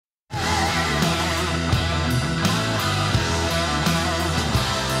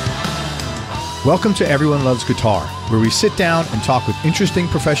Welcome to Everyone Loves Guitar, where we sit down and talk with interesting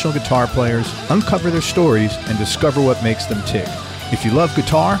professional guitar players, uncover their stories, and discover what makes them tick. If you love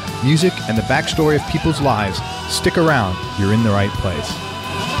guitar, music, and the backstory of people's lives, stick around. You're in the right place.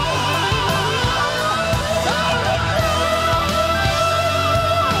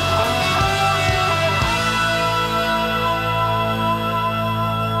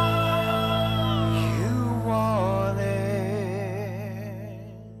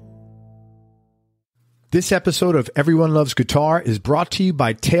 This episode of Everyone Loves Guitar is brought to you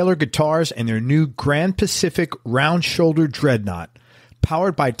by Taylor Guitars and their new Grand Pacific Round Shoulder Dreadnought.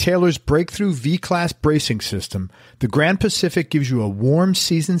 Powered by Taylor's breakthrough V-Class bracing system, the Grand Pacific gives you a warm,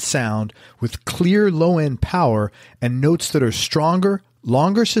 seasoned sound with clear low-end power and notes that are stronger,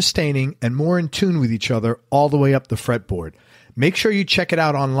 longer sustaining, and more in tune with each other all the way up the fretboard. Make sure you check it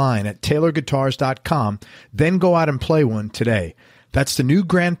out online at taylorguitars.com, then go out and play one today. That's the new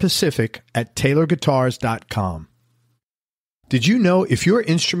Grand Pacific at taylorguitars.com. Did you know if your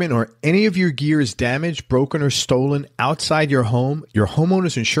instrument or any of your gear is damaged, broken, or stolen outside your home, your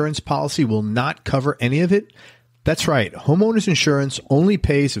homeowner's insurance policy will not cover any of it? That's right. Homeowner's insurance only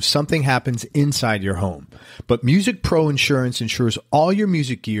pays if something happens inside your home. But Music Pro Insurance insures all your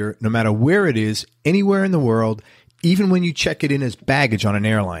music gear, no matter where it is, anywhere in the world, even when you check it in as baggage on an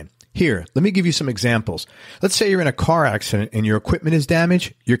airline. Here, let me give you some examples. Let's say you're in a car accident and your equipment is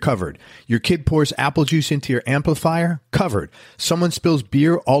damaged, you're covered. Your kid pours apple juice into your amplifier, covered. Someone spills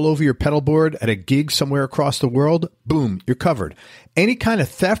beer all over your pedal board at a gig somewhere across the world, boom, you're covered. Any kind of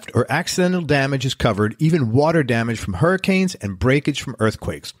theft or accidental damage is covered, even water damage from hurricanes and breakage from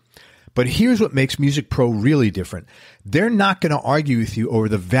earthquakes. But here's what makes Music Pro really different. They're not going to argue with you over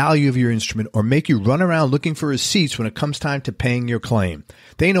the value of your instrument or make you run around looking for receipts when it comes time to paying your claim.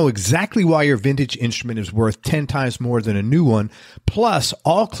 They know exactly why your vintage instrument is worth 10 times more than a new one. Plus,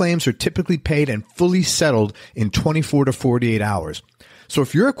 all claims are typically paid and fully settled in 24 to 48 hours. So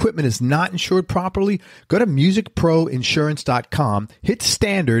if your equipment is not insured properly, go to musicproinsurance.com, hit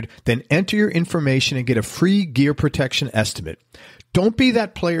standard, then enter your information and get a free gear protection estimate. Don't be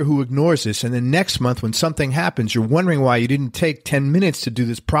that player who ignores this, and then next month when something happens, you're wondering why you didn't take 10 minutes to do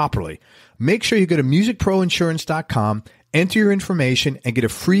this properly. Make sure you go to musicproinsurance.com, enter your information, and get a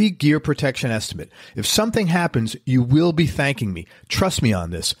free gear protection estimate. If something happens, you will be thanking me. Trust me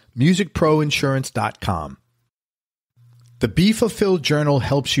on this. musicproinsurance.com. The Be Fulfilled Journal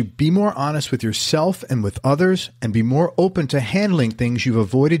helps you be more honest with yourself and with others, and be more open to handling things you've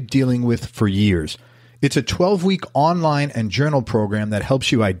avoided dealing with for years. It's a 12-week online and journal program that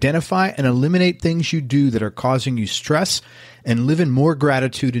helps you identify and eliminate things you do that are causing you stress and live in more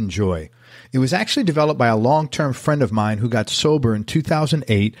gratitude and joy. It was actually developed by a long-term friend of mine who got sober in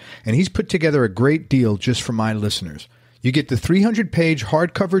 2008, and he's put together a great deal just for my listeners. You get the 300-page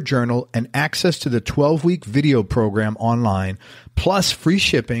hardcover journal and access to the 12-week video program online, plus free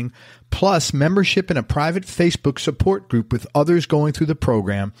shipping, plus membership in a private Facebook support group with others going through the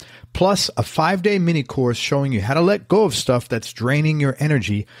program, plus a 5-day mini course showing you how to let go of stuff that's draining your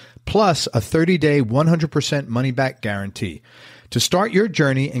energy, plus a 30-day 100% money-back guarantee. To start your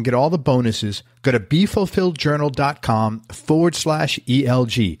journey and get all the bonuses, go to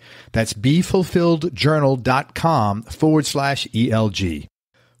BeFulfilledJournal.com/ELG. That's BeFulfilledJournal.com/ELG.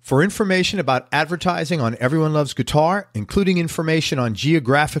 For information about advertising on Everyone Loves Guitar, including information on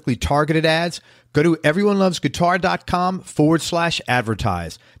geographically targeted ads, go to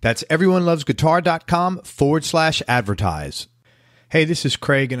everyonelovesguitar.com/advertise. That's everyonelovesguitar.com/advertise. Hey, this is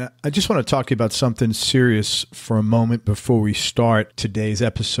Craig, and I just want to talk to you about something serious for a moment before we start today's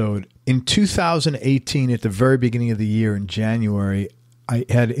episode. In 2018, at the very beginning of the year in January, I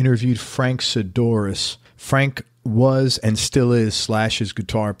had interviewed Frank Sidoris. Frank was and still is Slash's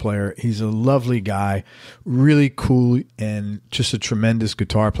guitar player. He's a lovely guy, really cool, and just a tremendous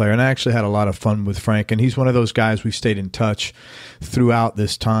guitar player. And I actually had a lot of fun with Frank, and he's one of those guys we stayed in touch throughout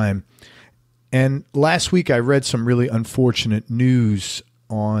this time. And last week I read some really unfortunate news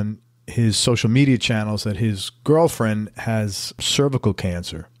on his social media channels that his girlfriend has cervical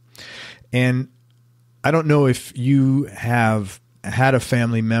cancer. And I don't know if you have had a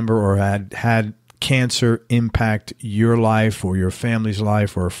family member or had cancer impact your life or your family's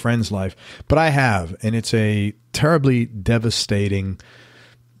life or a friend's life, but I have, and it's a terribly devastating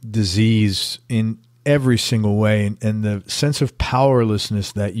disease in every single way, and the sense of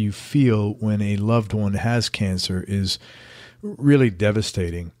powerlessness that you feel when a loved one has cancer is really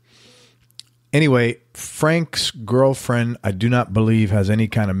devastating. Anyway, Frank's girlfriend, I do not believe, has any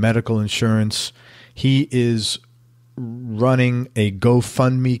kind of medical insurance. He is running a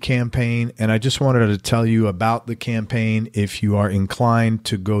GoFundMe campaign, and I just wanted to tell you about the campaign if you are inclined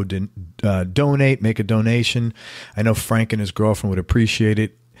to go donate, make a donation. I know Frank and his girlfriend would appreciate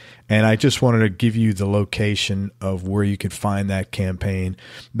it. And I just wanted to give you the location of where you could find that campaign.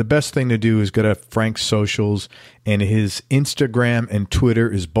 The best thing to do is go to Frank's socials, and his Instagram and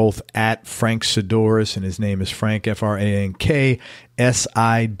Twitter is both at Frank Sidoris, and his name is Frank,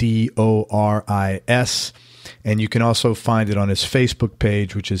 FrankSidoris. And you can also find it on his Facebook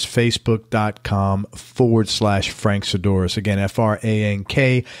page, which is facebook.com/Frank Sidoris. Again,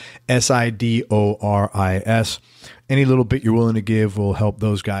 FrankSidoris. Any little bit you're willing to give will help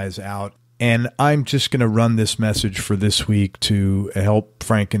those guys out. And I'm just going to run this message for this week to help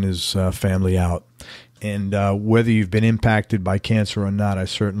Frank and his family out. And whether you've been impacted by cancer or not, I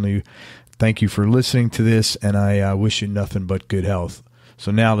certainly thank you for listening to this, and I wish you nothing but good health.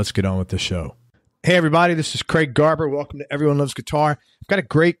 So now let's get on with the show. Hey, everybody, this is Craig Garber. Welcome to Everyone Loves Guitar. I've got a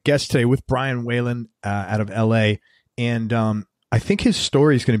great guest today with Brian Whelan out of L.A., and I think his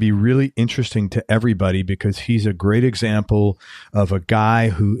story is going to be really interesting to everybody because he's a great example of a guy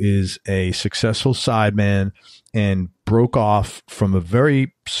who is a successful sideman and broke off from a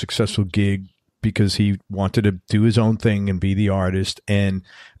very successful gig because he wanted to do his own thing and be the artist. And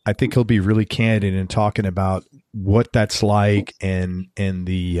I think he'll be really candid in talking about what that's like and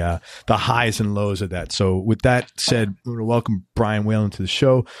the highs and lows of that. So with that said, we're going to welcome Brian Whelan to the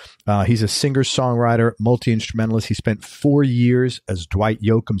show. He's a singer, songwriter, multi-instrumentalist. He spent 4 years as Dwight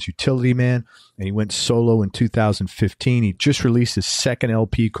Yoakam's utility man, and he went solo in 2015. He just released his second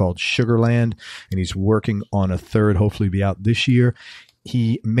LP called Sugarland, and he's working on a third, hopefully be out this year.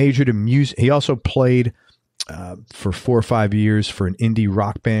 He majored in music. He also played for 4 or 5 years for an indie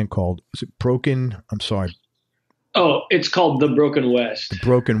rock band called, was it Broken? I'm sorry. Oh, it's called The Broken West. The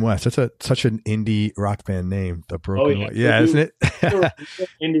Broken West. That's such an indie rock band name. The Broken West. Yeah, isn't it?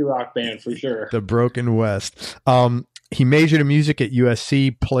 Indie rock band for sure. The Broken West. He majored in music at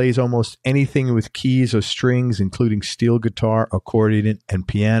USC, plays almost anything with keys or strings, including steel guitar, accordion, and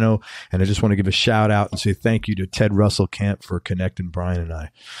piano. And I just want to give a shout out and say thank you to Ted Russell Camp for connecting Brian and I.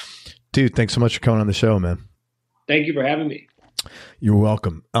 Dude, thanks so much for coming on the show, man. Thank you for having me. You're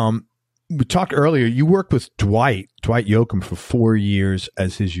welcome. We talked earlier, you worked with Dwight Yoakam for 4 years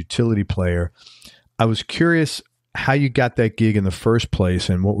as his utility player. I was curious how you got that gig in the first place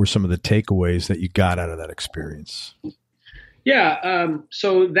and what were some of the takeaways that you got out of that experience? Yeah.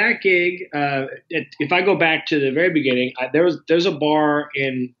 So that gig, if I go back to the very beginning, there's a bar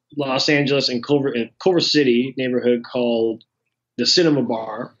in Los Angeles in Culver City neighborhood called the Cinema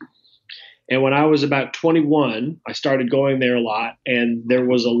Bar. And when I was about 21, I started going there a lot, and there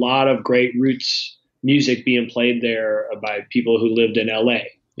was a lot of great roots music being played there by people who lived in LA.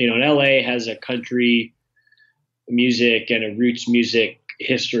 You know, and LA has a country music and a roots music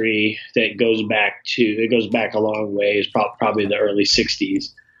history that goes back a long ways, probably the early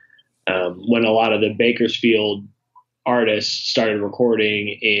 60s, when a lot of the Bakersfield artists started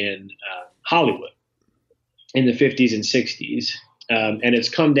recording in Hollywood in the 50s and 60s. And it's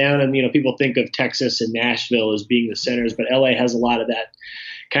come down, and, you know, people think of Texas and Nashville as being the centers, but LA has a lot of that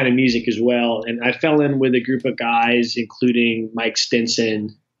kind of music as well. And I fell in with a group of guys, including Mike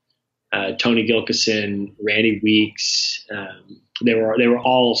Stinson, Tony Gilkison, Randy Weeks. They were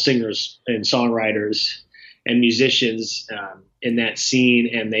all singers and songwriters and musicians in that scene.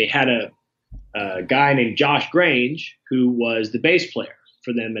 And they had a guy named Josh Grange, who was the bass player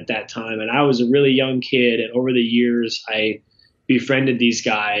for them at that time. And I was a really young kid. And over the years, I befriended these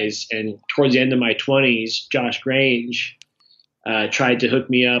guys, and towards the end of my 20s, Josh Grange tried to hook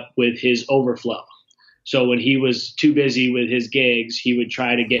me up with his overflow. So when he was too busy with his gigs, he would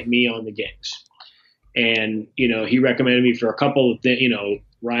try to get me on the gigs. And, you know, he recommended me for a couple of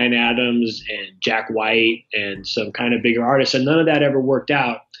Ryan Adams and Jack White and some kind of bigger artists, and none of that ever worked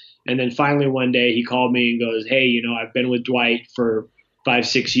out. And then finally one day he called me and goes, "Hey, you know, I've been with Dwight for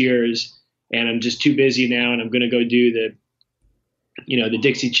 5-6 years, and I'm just too busy now, and I'm going to go do the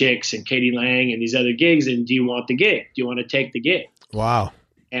Dixie Chicks and Katie Lang and these other gigs. And do you want the gig? Do you want to take the gig?" Wow.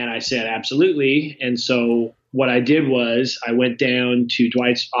 And I said, absolutely. And so what I did was I went down to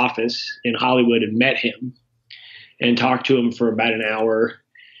Dwight's office in Hollywood and met him and talked to him for about an hour.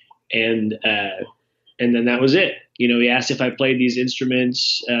 And then that was it. You know, he asked if I played these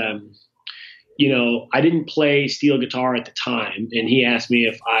instruments. I didn't play steel guitar at the time, and he asked me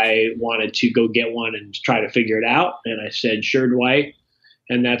if I wanted to go get one and try to figure it out. And I said, sure, Dwight.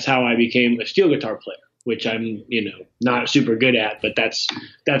 And that's how I became a steel guitar player, which I'm, not super good at, but that's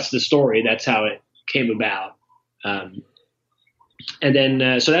the story. That's how it came about. And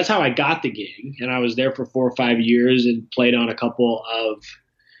then, so that's how I got the gig. And I was there for 4 or 5 years and played on a couple of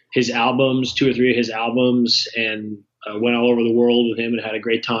his albums, 2 or 3 of his albums, and went all over the world with him and had a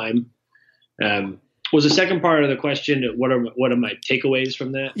great time. Was the second part of the question, what are my takeaways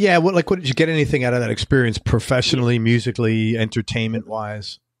from that? Yeah. What did you get anything out of that experience professionally, musically, entertainment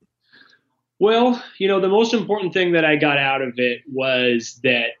wise? Well, the most important thing that I got out of it was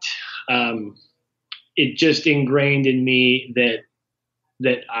that it just ingrained in me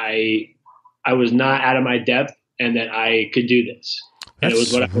that I was not out of my depth and that I could do this. And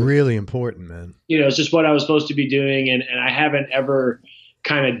That's really important, man. It's just what I was supposed to be doing. And I haven't ever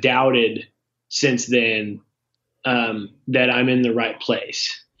kind of doubted since then that I'm in the right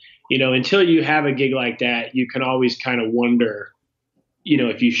place. Until you have a gig like that, you can always kind of wonder,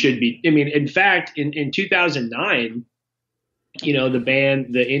 if you should be. I mean, in fact, in 2009, the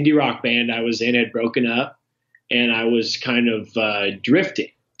indie rock band I was in had broken up, and I was kind of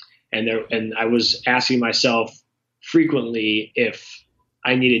drifting. And I was asking myself frequently if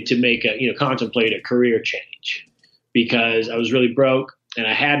I needed to contemplate a career change, because I was really broke and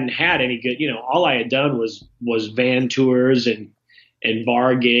I hadn't had any good, all I had done was van tours and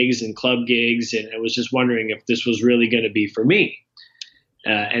bar gigs and club gigs. And I was just wondering if this was really going to be for me.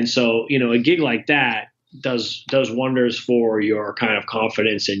 And so, a gig like that does wonders for your kind of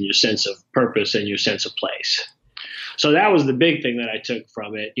confidence and your sense of purpose and your sense of place. So that was the big thing that I took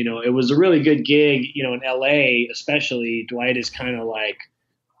from it. It was a really good gig, in LA, especially. Dwight is kind of like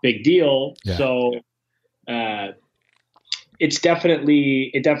big deal. Yeah. So, it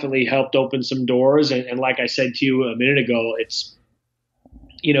definitely helped open some doors. And like I said to you a minute ago, it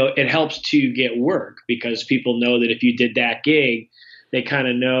helps to get work, because people know that if you did that gig, they kind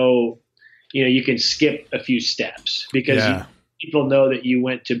of know, you can skip a few steps, because people know that you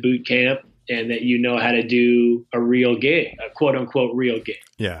went to boot camp and that you know how to do a real gig, a quote unquote real gig.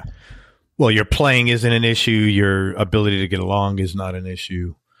 Yeah. Well, your playing isn't an issue. Your ability to get along is not an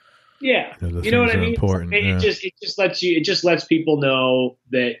issue. Yeah. You know what I mean? Important. It just lets people know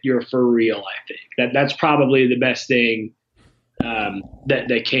that you're for real. I think that's probably the best thing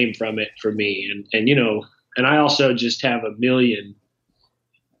that came from it for me. And I also just have a million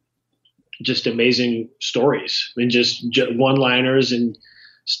just amazing stories and just one-liners and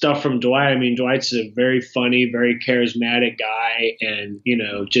stuff from Dwight. I mean, Dwight's a very funny, very charismatic guy, and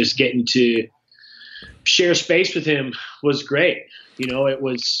just getting to share space with him was great.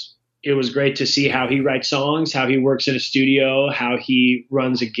 It was great to see how he writes songs, how he works in a studio, how he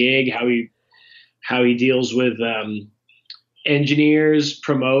runs a gig, how he deals with engineers,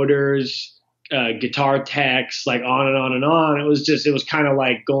 promoters, guitar techs, like on and on and on. It was kind of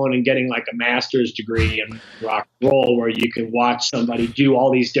like going and getting like a master's degree in rock and roll, where you can watch somebody do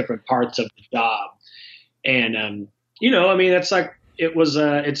all these different parts of the job. And, that's like,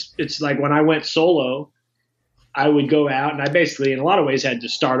 it's like when I went solo, I would go out and I basically, in a lot of ways, had to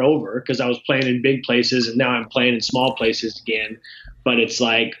start over, because I was playing in big places and now I'm playing in small places again. But it's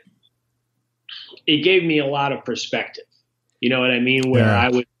like, it gave me a lot of perspective. You know what I mean? Where I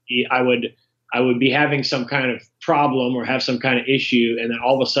would be having some kind of problem or have some kind of issue, and then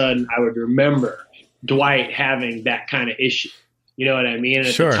all of a sudden I would remember Dwight having that kind of issue. You know what I mean? And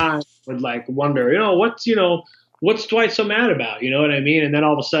at the time, I would like wonder, what's Dwight so mad about? You know what I mean? And then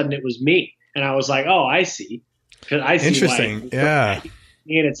all of a sudden it was me, and I was like, oh, I see. Because I see. Interesting. Yeah.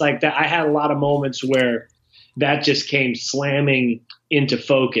 And it's like that. I had a lot of moments where that just came slamming into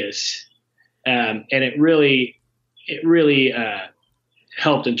focus, and it really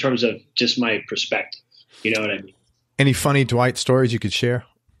helped in terms of just my perspective. You know what I mean? Any funny Dwight stories you could share?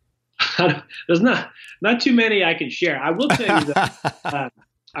 There's not too many I can share. I will tell you that.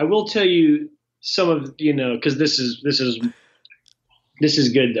 I will tell you some of, because this is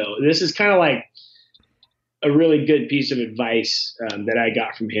good though. This is kind of like a really good piece of advice that I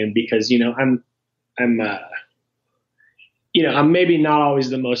got from him, because I'm maybe not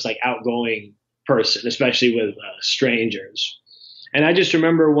always the most like outgoing person, especially with strangers. And I just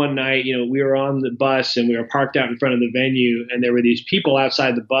remember one night, we were on the bus and we were parked out in front of the venue, and there were these people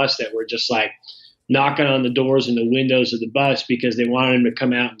outside the bus that were just like knocking on the doors and the windows of the bus because they wanted him to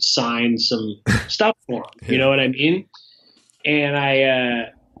come out and sign some stuff for them. You know what I mean? And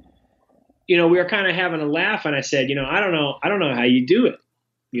I, we were kind of having a laugh, and I said, I don't know how you do it,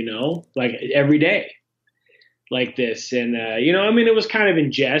 like every day like this. And, it was kind of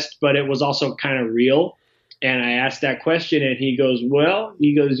in jest, but it was also kind of real. And I asked that question, and he goes, you're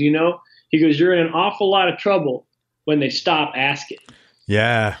in an awful lot of trouble when they stop asking.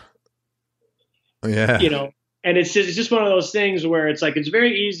 Yeah. Yeah. And it's just one of those things where it's like, it's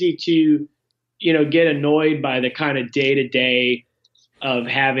very easy to, get annoyed by the kind of day to day of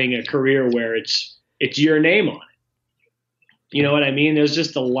having a career where it's your name on it. You know what I mean? There's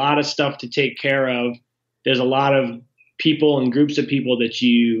just a lot of stuff to take care of. There's a lot of people and groups of people that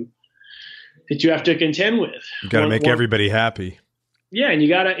you that you have to contend with. You got to make everybody happy. Yeah. And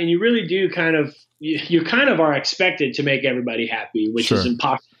you really do you kind of are expected to make everybody happy, which is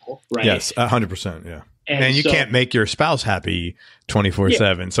impossible, right? Yes. 100%. Yeah. And you can't make your spouse happy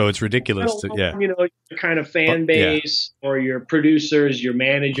 24/7. So it's ridiculous your kind of fan base or your producers, your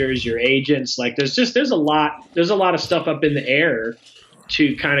managers, your agents, like there's a lot of stuff up in the air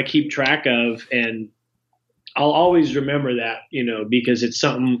to kind of keep track of. And I'll always remember that, because it's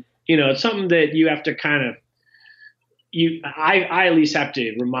something, it's something that you have to kind of, I at least have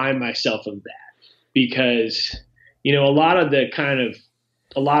to remind myself of that, because,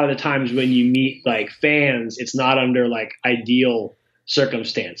 a lot of the times when you meet like fans, it's not under like ideal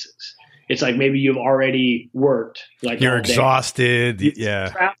circumstances. It's like maybe you've already worked, like you're exhausted.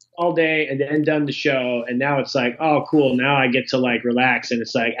 Traveled all day and then done the show. And now it's like, oh, cool. Now I get to like relax. And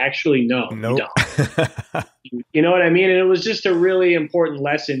it's like, actually, no, nope. You don't. You know what I mean? And it was just a really important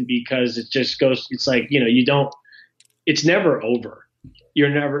lesson, because it just goes, it's like, it's never over. You're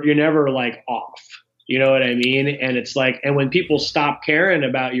never like off. You know what I mean? And it's like, and when people stop caring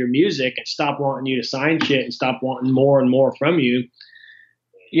about your music and stop wanting you to sign shit and stop wanting more and more from you,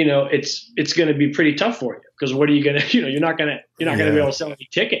 it's going to be pretty tough for you, because what are you going to, you're not going to be able to sell any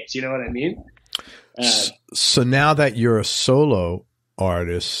tickets. You know what I mean? So now that you're a solo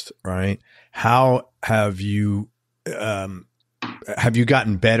artist, right? How have you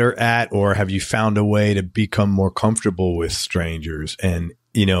gotten better at, or have you found a way to become more comfortable with strangers and,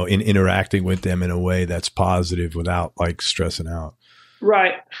 in interacting with them in a way that's positive without like stressing out?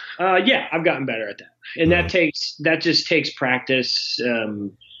 Right. Yeah, I've gotten better at that. And that just takes practice.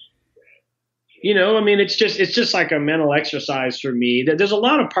 It's just like a mental exercise for me. There's a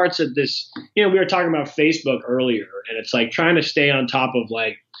lot of parts of this, we were talking about Facebook earlier, and it's like trying to stay on top of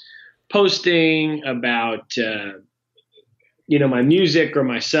like posting about, my music or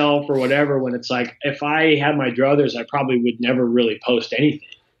myself or whatever, when it's like, if I had my druthers, I probably would never really post anything.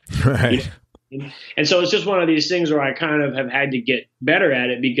 Right. And so it's just one of these things where I kind of have had to get better at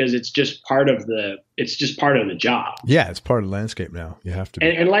it, because it's just part of the job. Yeah. It's part of the landscape now. You have to.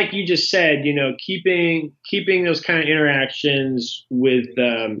 And like you just said, keeping those kind of interactions with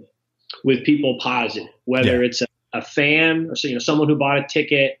people positive, whether it's a fan or someone who bought a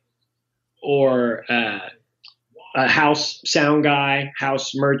ticket, or a house sound guy,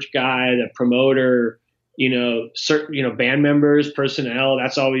 house merch guy, the promoter, certain, band members, personnel,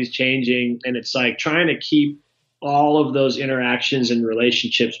 that's always changing. And it's like trying to keep all of those interactions and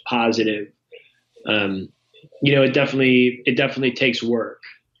relationships positive. It definitely takes work.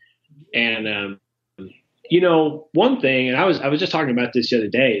 And, one thing, and I was just talking about this the other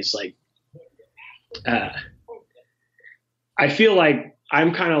day, is like, I feel like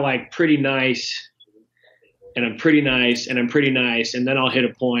I'm kind of like pretty nice, and I'm pretty nice, and I'm pretty nice, and then I'll hit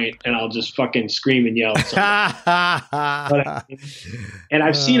a point and I'll just fucking scream and yell. And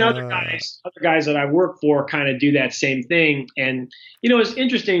I've seen other guys that I work for kind of do that same thing. And, it's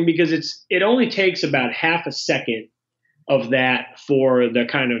interesting, because it only takes about half a second of that for the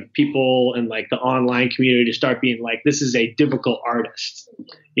kind of people and like the online community to start being like, this is a difficult artist.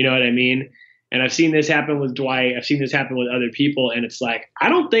 You know what I mean? And I've seen this happen with Dwight. I've seen this happen with other people. And it's like, I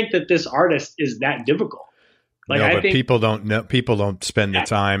don't think that this artist is that difficult. Like, no, I but think people don't spend the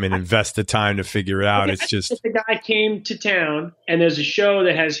time and invest the time to figure it out. It's just, if the guy came to town and there's a show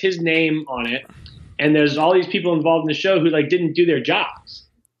that has his name on it, and there's all these people involved in the show who like didn't do their jobs.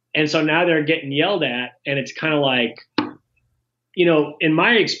 And so now they're getting yelled at, and it's kind of like, in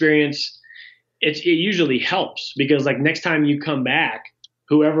my experience, it usually helps, because like next time you come back,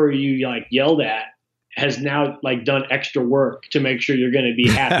 whoever you like yelled at has now like done extra work to make sure you're going to be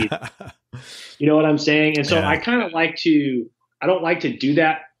happy. You know what I'm saying? And so I kind of I don't like to do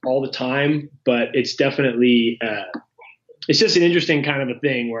that all the time, but it's definitely, it's just an interesting kind of a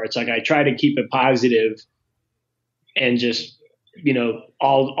thing where it's like, I try to keep it positive and just,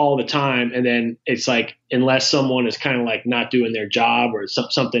 all the time. And then it's like, unless someone is kind of like not doing their job, or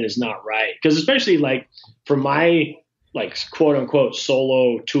something is not right. Cause especially like for my like quote unquote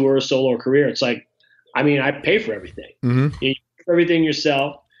solo career, it's like, I mean, I pay for everything. Mm-hmm. You pay for everything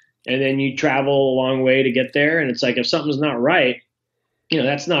yourself, and then you travel a long way to get there. And it's like, if something's not right,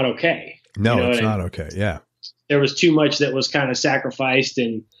 that's not okay. No, it's not okay. Yeah. There was too much that was kind of sacrificed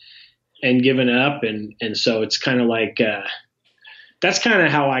and given up. And so it's kind of like, that's kind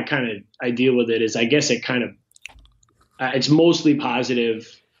of how I deal with it, is I guess it kind of, it's mostly positive,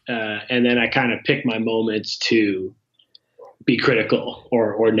 and then I kind of pick my moments to be critical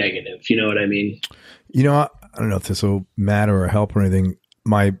or negative. You know what I mean? I don't know if this will matter or help or anything.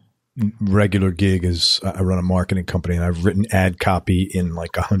 regular gig is I run a marketing company, and I've written ad copy in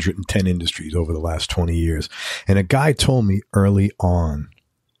like 110 industries over the last 20 years. And a guy told me early on,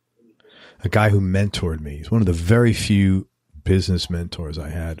 a guy who mentored me, he's one of the very few business mentors I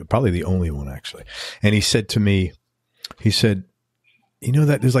had, probably the only one actually. And he said to me, he said, you know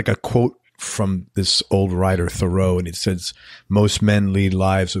that there's like a quote from this old writer Thoreau, and it says, most men lead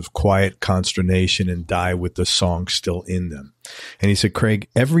lives of quiet consternation and die with the song still in them. And he said, Craig,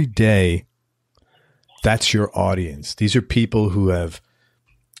 every day, that's your audience. These are people who have,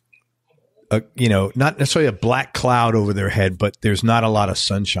 not necessarily a black cloud over their head, but there's not a lot of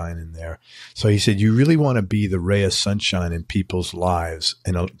sunshine in there. So he said, you really want to be the ray of sunshine in people's lives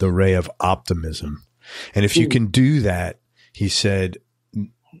and the ray of optimism. And if you can do that, he said,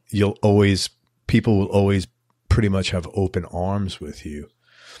 people will always pretty much have open arms with you.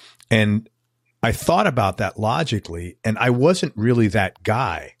 And I thought about that logically, and I wasn't really that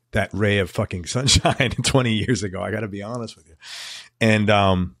guy, that ray of fucking sunshine 20 years ago. I got to be honest with you. And,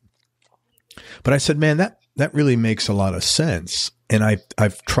 but I said, man, that really makes a lot of sense. And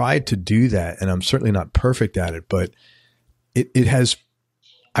I've tried to do that, and I'm certainly not perfect at it, but it has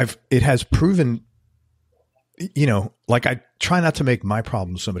proven, like I try not to make my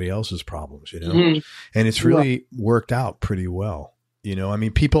problems somebody else's problems, and it's really worked out pretty well. I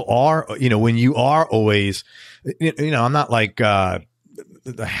mean, people are, when you are always, I'm not like,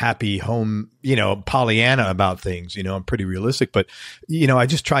 the happy home, Pollyanna about things, I'm pretty realistic, but, I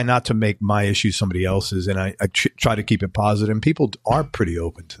just try not to make my issues somebody else's, and I try to keep it positive, and people are pretty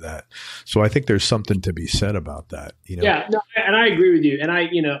open to that. So I think there's something to be said about that, Yeah, no, and I agree with you. And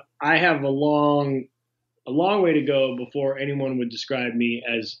I have a long way to go before anyone would describe me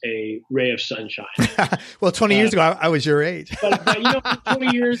as a ray of sunshine. Well, 20 years ago, I was your age. but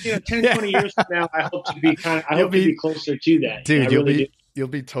 20 years, 10, 20 years from now, I hope to be closer to that. Dude, you'll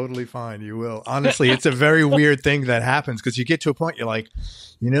be totally fine. You will. Honestly, it's a very weird thing that happens, because you get to a point, you're like,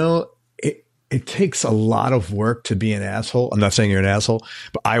 it takes a lot of work to be an asshole. I'm not saying you're an asshole,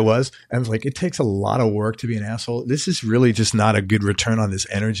 but I was. I was like, it takes a lot of work to be an asshole. This is really just not a good return on this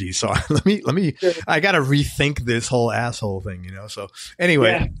energy. So let me, I got to rethink this whole asshole thing, So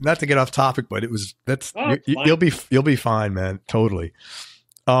anyway, not to get off topic, but you'll be fine, man. Totally.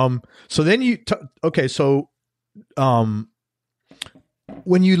 So then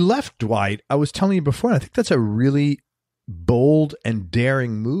when you left Dwight, I was telling you before, and I think that's a really bold and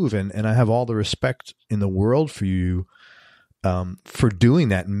daring move, and I have all the respect in the world for you for doing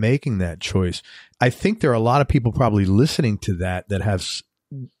that and making that choice. I think there are a lot of people probably listening to that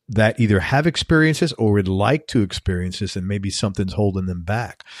either have experiences or would like to experience this, and maybe something's holding them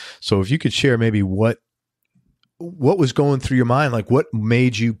back. So if you could share maybe what was going through your mind, like what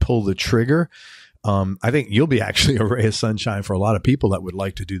made you pull the trigger. I think you'll be actually a ray of sunshine for a lot of people that would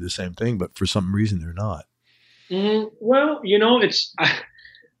like to do the same thing, but for some reason they're not. Well, it's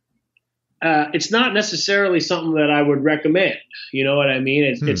not necessarily something that I would recommend. You know what I mean?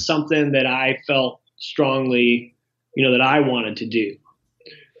 It's something that I felt strongly, that I wanted to do.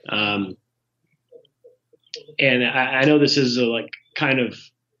 And I know this is kind of,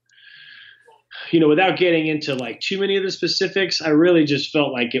 without getting into like too many of the specifics, I really just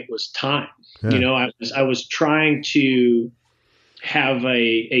felt like it was time. Yeah. I was trying to have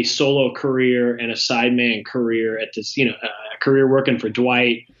a solo career and a sideman career at this, a career working for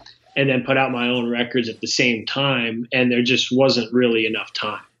Dwight, and then put out my own records at the same time. And there just wasn't really enough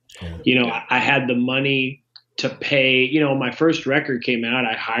time. Yeah. I had the money to pay, when my first record came out,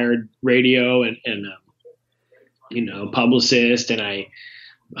 I hired radio and publicist, and I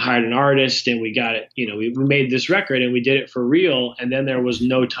hired an artist, and we got it, we made this record and we did it for real. And then there was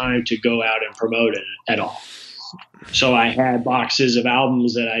no time to go out and promote it at all. So I had boxes of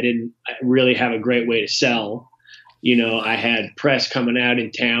albums that I didn't really have a great way to sell. I had press coming out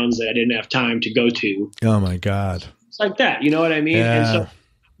in towns that I didn't have time to go to. Oh my God. It's like that. You know what I mean? Yeah. And so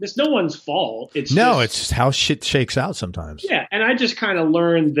it's no one's fault. It's just how shit shakes out sometimes. Yeah. And I just kind of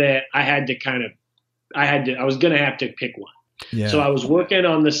learned that I was going to have to pick one. Yeah. So I was working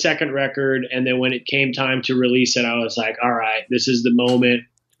on the second record, and then when it came time to release it, I was like, all right, this is the moment.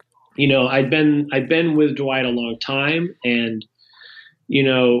 I'd been with Dwight a long time, and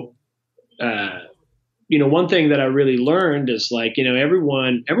one thing that I really learned is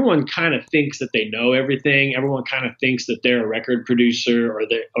everyone kind of thinks that they know everything. Everyone kind of thinks that they're a record producer,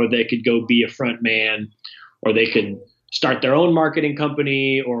 or they could go be a front man, or they could start their own marketing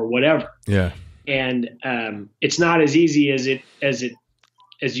company or whatever. Yeah. And it's not as easy as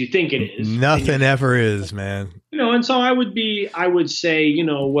you think it is. Nothing ever is, man. And so I would say,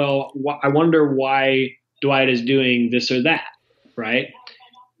 I wonder why Dwight is doing this or that, right?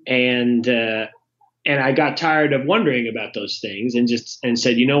 And I got tired of wondering about those things and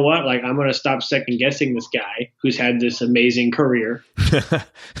said, you know what, like, I'm going to stop second guessing this guy who's had this amazing career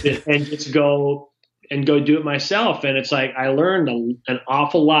and just go do it myself. And it's like, I learned an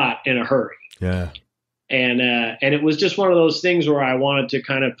awful lot in a hurry. Yeah. And it was just one of those things where I wanted to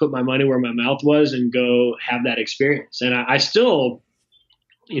kind of put my money where my mouth was and go have that experience. And I still,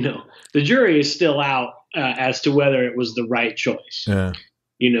 the jury is still out as to whether it was the right choice. Yeah.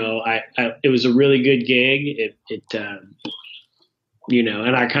 It was a really good gig. And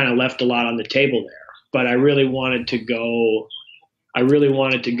I kind of left a lot on the table there, but I really wanted to go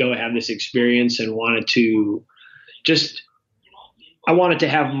have this experience and wanted to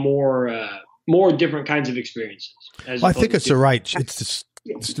have more different kinds of experiences. Well, I think it's the right.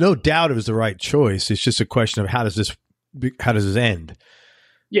 It's no doubt it was the right choice. It's just a question of how does this end?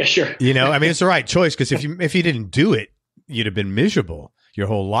 Yeah, sure. It's the right choice because if you didn't do it, you'd have been miserable your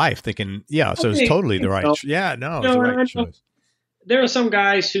whole life thinking, yeah. So it's totally the right. Yeah, no, it's the right choice. There are some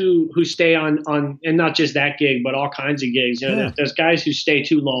guys who stay on, and not just that gig, but all kinds of gigs. There's guys who stay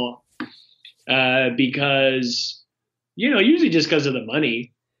too long because, usually just because of the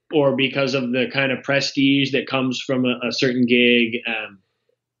money or because of the kind of prestige that comes from a certain gig. And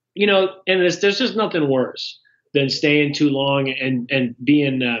there's just nothing worse than staying too long and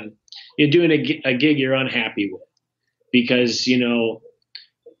being, doing a gig you're unhappy with because,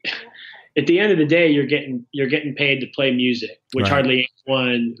 at the end of the day, you're getting paid to play music, which right. Hardly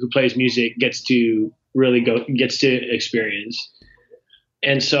anyone who plays music gets to experience.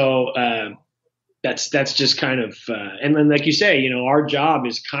 And so that's just kind of and then, like you say, our job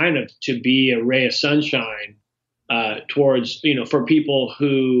is kind of to be a ray of sunshine towards for people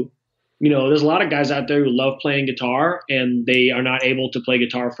who there's a lot of guys out there who love playing guitar and they are not able to play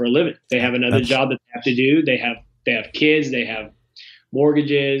guitar for a living. They have another job that they have to do. They have kids. They have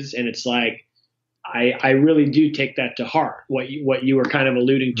mortgages, and it's like I really do take that to heart. What you were kind of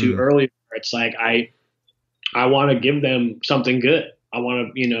alluding to earlier. It's like I want to give them something good. I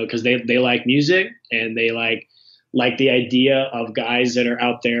want to because they like music and they like the idea of guys that are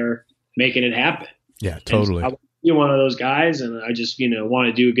out there making it happen. Yeah, totally. You're one of those guys, and I just want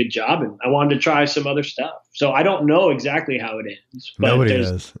to do a good job, and I wanted to try some other stuff. So I don't know exactly how it ends. But nobody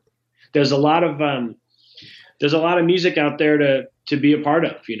does. There's a lot of music out there to be a part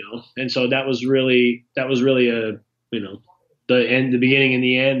of, and so that was really a the beginning and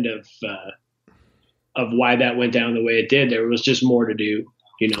the end of why that went down the way it did. There was just more to do,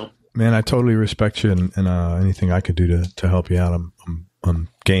 Man, I totally respect you, and anything I could do to help you out, I'm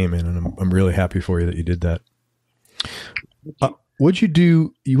game, and I'm really happy for you that you did that. What'd you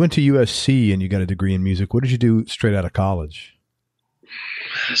do? You went to USC and you got a degree in music. What did you do straight out of college?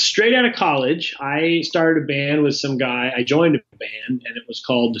 Straight out of college, I started a band with some guy. I joined a band, and it was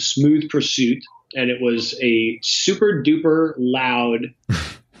called The Smooth Pursuit, and it was a super duper loud,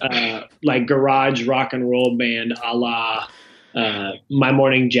 like garage rock and roll band, a la My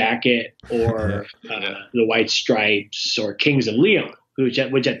Morning Jacket or The White Stripes or Kings of Leon, which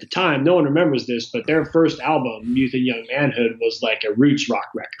at the time no one remembers this, but their first album, Youth and Young Manhood, was like a roots rock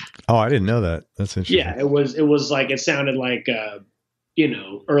record. Oh, I didn't know that. That's interesting. Yeah, it was like it sounded like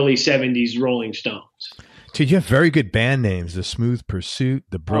early 70s Rolling Stones. Dude, you have very good band names. The Smooth Pursuit,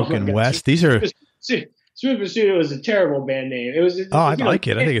 The Broken West. These are Smooth Pursuit was a terrible band name. I like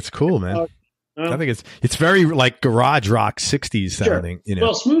it. I think it's cool, man. I think it's very like garage rock 60s sounding. Sure.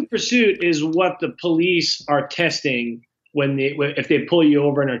 Well, Smooth Pursuit is what the police are testing if they pull you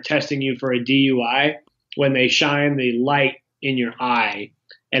over and are testing you for a DUI, when they shine the light in your eye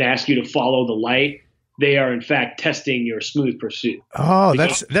and ask you to follow the light. They are in fact testing your Smooth Pursuit. Oh,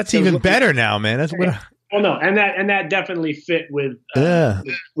 that's even better now, man. That's what. Well, no, and that definitely fit with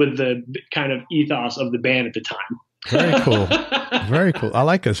the kind of ethos of the band at the time. Very cool, very cool. I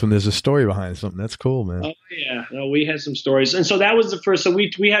like this when there's a story behind something. That's cool, man. Oh yeah, no, we had some stories, and so that was the first. So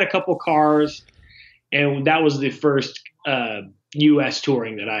we had a couple cars, and that was the first U.S.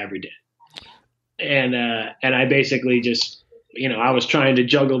 touring that I ever did, and I basically just I was trying to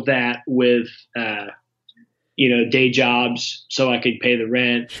juggle that with day jobs so I could pay the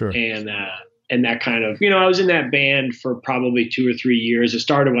rent. Sure. And that kind of, I was in that band for probably 2 or 3 years. It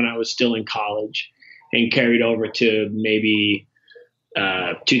started when I was still in college and carried over to maybe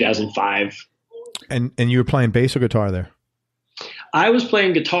 2005. And you were playing bass or guitar there? I was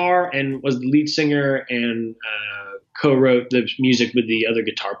playing guitar and was the lead singer and co-wrote the music with the other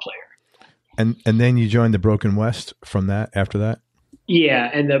guitar player. And then you joined the Broken West after that?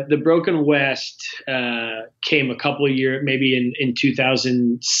 Yeah, and the Broken West came a couple of years, maybe in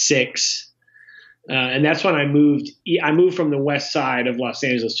 2006. And that's when I moved. I moved from the west side of Los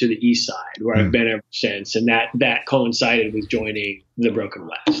Angeles to the east side, where I've been ever since. And that coincided with joining the Broken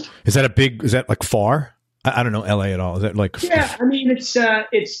West. Is that like far? I don't know LA at all. Is that like? Yeah, I mean, it's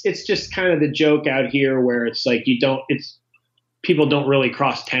just kind of the joke out here where it's like people don't really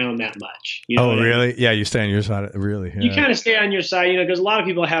cross town that much. You know really? I mean? Yeah, you stay on your side. Really? Yeah. You kind of stay on your side, because a lot of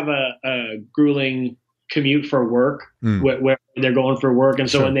people have a grueling commute for work where they're going for work. And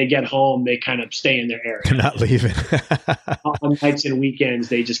so when they get home, they kind of stay in their area. They're not leaving. On nights and weekends,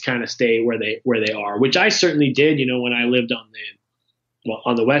 they just kind of stay where they are, which I certainly did, when I lived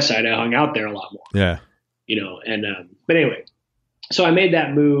on the west side. I hung out there a lot more. Yeah. But anyway, so I made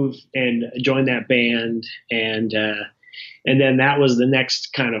that move and joined that band. And then that was the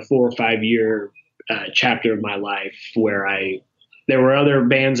next kind of 4 or 5 year chapter of my life where there were other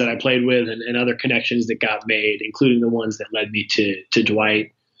bands that I played with and other connections that got made, including the ones that led me to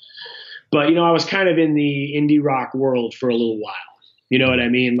Dwight. But, I was kind of in the indie rock world for a little while. You know what I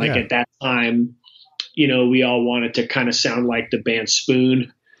mean? Like at that time, we all wanted to kind of sound like the band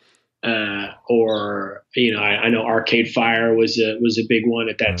Spoon. Or I know Arcade Fire was a big one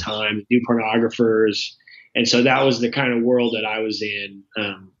at that time, New Pornographers. And so that was the kind of world that I was in.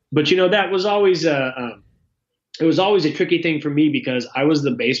 But that was always it was always a tricky thing for me because I was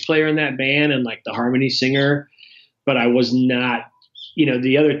the bass player in that band and like the harmony singer, but I was not,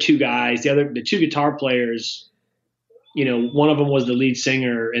 the other two guys, the two guitar players, one of them was the lead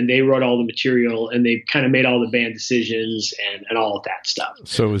singer and they wrote all the material and they kind of made all the band decisions and all of that stuff.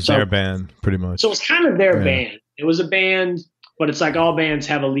 So it was their band pretty much. So it was kind of their band. It was a band, but it's like all bands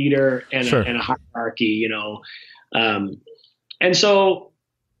have a leader and a hierarchy,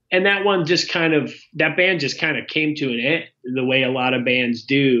 And that band just kind of came to an end the way a lot of bands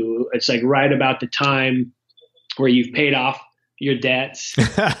do. It's like right about the time where you've paid off your debts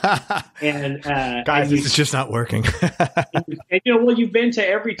and guys, this is just not working. You've been to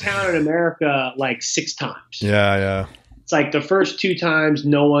every town in America like 6 times. Yeah. It's like the first 2 times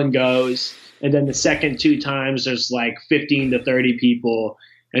no one goes. And then the second 2 times there's like 15 to 30 people.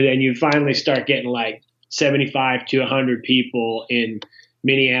 And then you finally start getting like 75 to 100 people in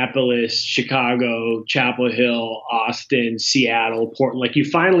Minneapolis, Chicago, Chapel Hill, Austin, Seattle, Portland. Like you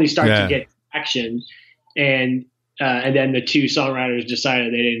finally start to get action, and then the 2 songwriters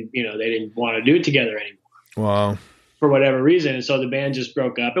decided they didn't want to do it together anymore. Wow. For whatever reason, and so the band just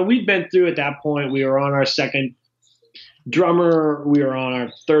broke up. And we'd been through at that point. We were on our second drummer. We were on our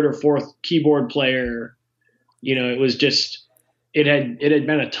 3rd or 4th keyboard player. It was just it had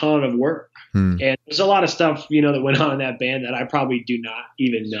been a ton of work. And there's a lot of stuff, that went on in that band that I probably do not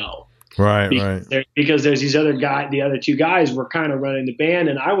even know. Right. Because there's these other the other 2 guys were kind of running the band.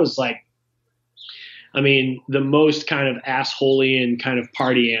 And I was like, the most kind of assholeian kind of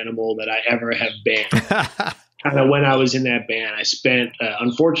party animal that I ever have been. Kind of when I was in that band,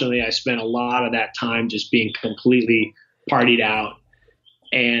 unfortunately, I spent a lot of that time just being completely partied out.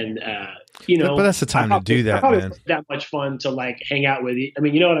 And, but that's the time to do that, man. That much fun to like hang out with you.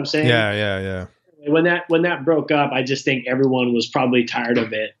 You know what I'm saying? Yeah. When that broke up, I just think everyone was probably tired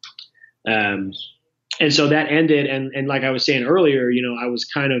of it. And so that ended. And like I was saying earlier, I was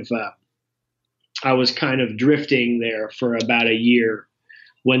kind of drifting there for about a year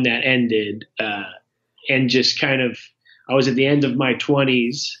when that ended. And just kind of, I was at the end of my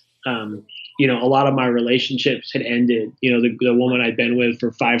 20s. A lot of my relationships had ended. The woman I'd been with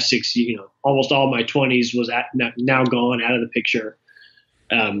for 5, 6 years, almost all my 20s was now gone, out of the picture.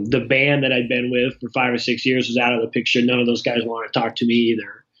 The band that I'd been with for 5 or 6 years was out of the picture. None of those guys wanted to talk to me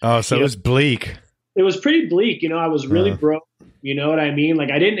either. Oh, so it was bleak. It was pretty bleak. I was really broke. You know what I mean?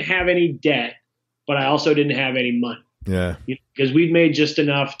 Like I didn't have any debt, but I also didn't have any money. Yeah. Because we'd made just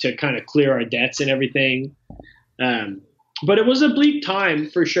enough to kind of clear our debts and everything. But it was a bleak time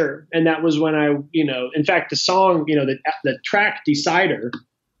for sure. And that was when in fact, the song, the track Decider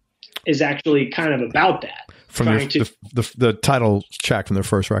is actually kind of about that. From the title track from their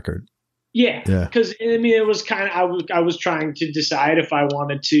first record. Yeah. Because, it was kind of, I was trying to decide if I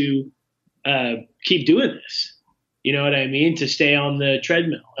wanted to keep doing this. You know what I mean? To stay on the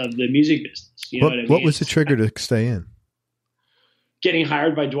treadmill of the music business. You know what I mean? What was the trigger to stay in? Getting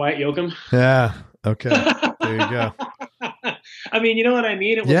hired by Dwight Yoakam. Yeah. Okay. There you go. You know what I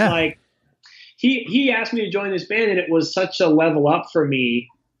mean? It was like he asked me to join this band, and it was such a level up for me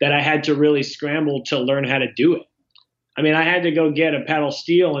that I had to really scramble to learn how to do it. I had to go get a pedal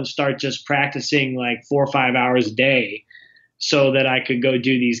steel and start just practicing like 4 or 5 hours a day so that I could go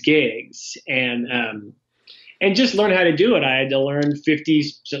do these gigs and just learn how to do it. I had to learn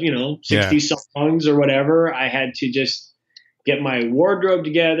 60 songs or whatever. I had to just get my wardrobe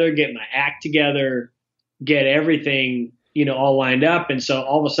together, get my act together, get everything, all lined up. And so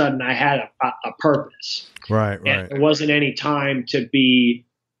all of a sudden I had a purpose. Right. And there wasn't any time to be,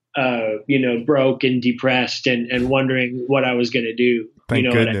 broke and depressed and wondering what I was going to do.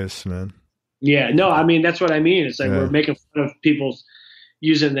 Thank goodness, man. Yeah, no, I mean, that's what I mean. It's like we're making fun of people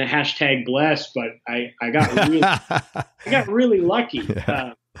using the hashtag blessed, but I got really lucky.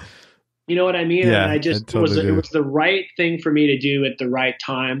 Yeah. You know what I mean? Yeah, and it was the right thing for me to do at the right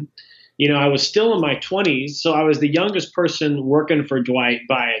time. I was still in my 20s, so I was the youngest person working for Dwight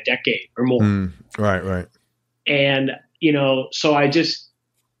by a decade or more. Right. And, so I just,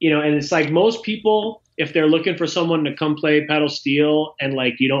 and it's like most people, if they're looking for someone to come play pedal steel and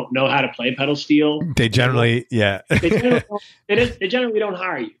like you don't know how to play pedal steel, they generally, they generally don't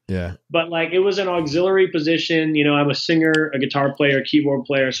hire you. Yeah. But like it was an auxiliary position. I'm a singer, a guitar player, keyboard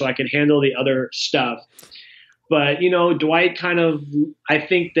player, so I can handle the other stuff. But Dwight kind of, I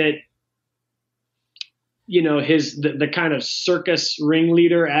think that the kind of circus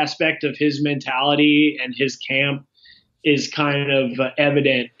ringleader aspect of his mentality and his camp is kind of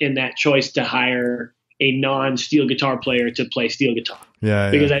evident in that choice to hire a non-steel guitar player to play steel guitar. Yeah.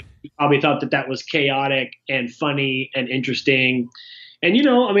 Because I probably thought that was chaotic and funny and interesting. And,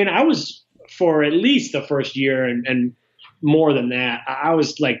 I was for at least the first year and more than that, I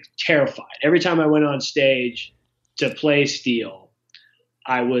was like terrified. Every time I went on stage to play steel,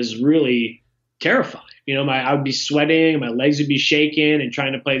 I was really terrified. I would be sweating, my legs would be shaking and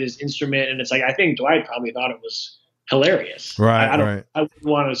trying to play this instrument. And it's like, I think Dwight probably thought it was hilarious. Right. I wouldn't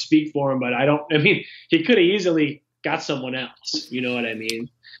want to speak for him, but he could have easily got someone else. You know what I mean?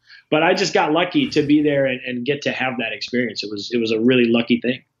 But I just got lucky to be there and get to have that experience. It was a really lucky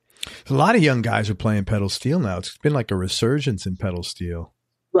thing. A lot of young guys are playing pedal steel now. It's been like a resurgence in pedal steel.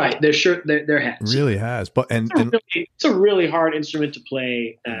 Right. There has. It really has. But it's a really hard instrument to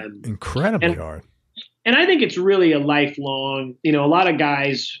play. Incredibly hard. And I think it's really a lifelong, a lot of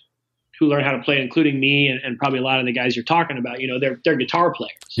guys who learn how to play, including me and probably a lot of the guys you're talking about, they're guitar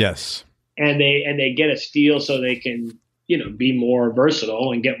players. Yes. And they get a steel so they can, be more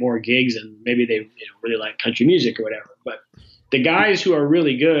versatile and get more gigs, and maybe they really like country music or whatever. But the guys who are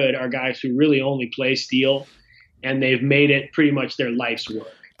really good are guys who really only play steel, and they've made it pretty much their life's work.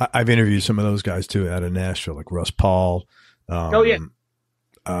 I've interviewed some of those guys too out of Nashville, like Russ Paul.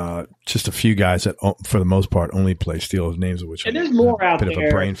 Just a few guys that, for the most part, only play steel. Names of which and there's more out there. Bit of a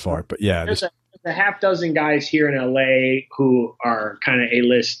brain fart, but yeah, there's a half dozen guys here in LA who are kind of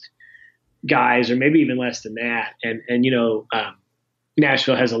A-list guys, or maybe even less than that. And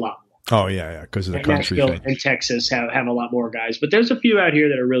Nashville has a lot more. Oh yeah, because of the country Nashville thing. and Texas have a lot more guys, but there's a few out here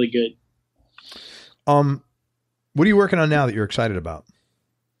that are really good. What are you working on now that you're excited about?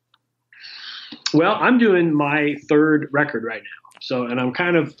 Well, I'm doing my third record right now. So, and I'm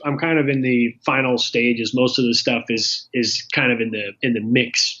kind of in the final stages. Most of the stuff is kind of in the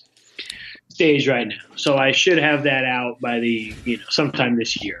mix stage right now. So I should have that out by sometime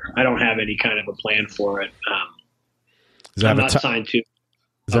this year. I don't have any kind of a plan for it. I'm not signed to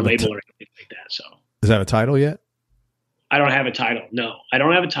a label or anything like that. So does that have a title yet? I don't have a title. No, I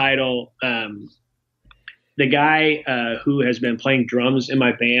don't have a title. The guy who has been playing drums in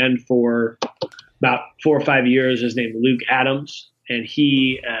my band for about 4 or 5 years is named Luke Adams, and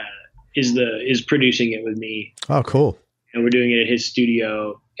he is producing it with me. Oh, cool! And we're doing it at his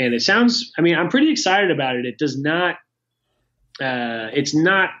studio, and it sounds. I mean, I'm pretty excited about it. It does not. It's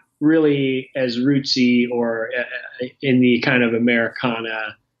not really as rootsy or in the kind of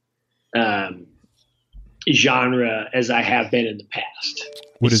Americana genre as I have been in the past.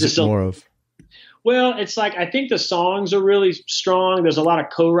 What is it more of? Well, it's like, I think the songs are really strong. There's a lot of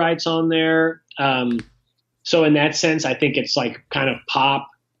co-writes on there. So in that sense, I think it's like kind of pop,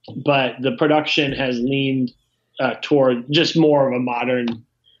 but the production has leaned toward just more of a modern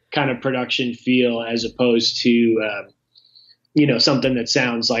kind of production feel, as opposed to, something that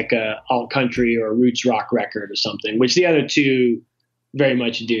sounds like a alt country or a roots rock record or something, which the other two very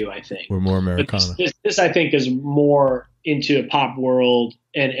much do, I think. We're more Americana. This I think is more into a pop world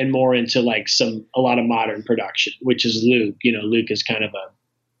and more into like a lot of modern production, which is Luke. Luke is kind of a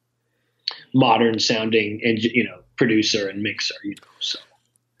modern sounding producer and mixer. So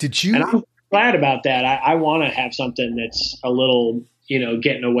did you? And I'm glad about that. I want to have something that's a little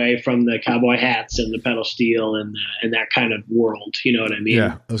getting away from the cowboy hats and the pedal steel and that kind of world. You know what I mean?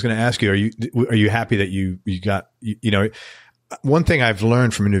 Yeah, I was going to ask you. Are you happy that you got One thing I've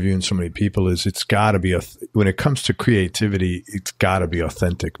learned from interviewing so many people is it's got to be when it comes to creativity, it's got to be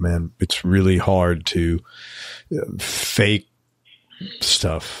authentic, man. It's really hard to fake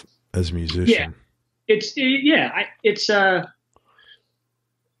stuff as a musician.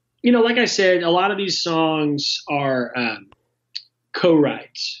 like I said, a lot of these songs are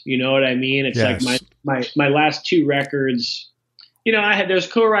co-writes. You know what I mean? It's Yes. like my last 2 records. There's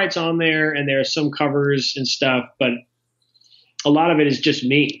co-writes on there, and there are some covers and stuff, but a lot of it is just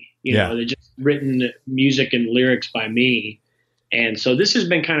me. They're just written music and lyrics by me. And so this has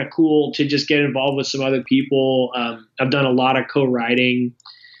been kind of cool to just get involved with some other people. I've done a lot of co-writing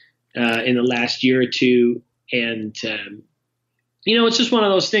in the last year or two. And, it's just one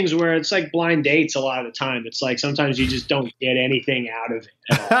of those things where it's like blind dates a lot of the time. It's like sometimes you just don't get anything out of it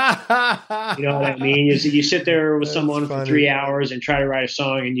at all. You know what I mean? You sit there with someone for 3 hours and try to write a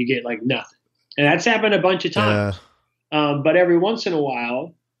song, and you get like nothing. And that's happened a bunch of times. But every once in a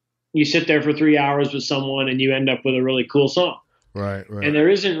while, you sit there for 3 hours with someone and you end up with a really cool song. Right. And there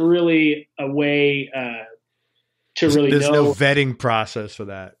isn't really a way to really know. There's no vetting process for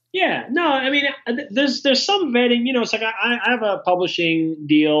that. Yeah, no, I mean, there's some vetting. It's like I have a publishing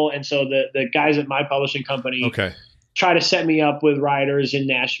deal, and so the guys at my publishing company try to set me up with writers in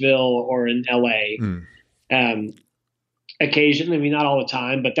Nashville or in LA. Occasionally, I mean, not all the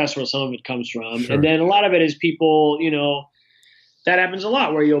time, but that's where some of it comes from. Sure. And then a lot of it is people, that happens a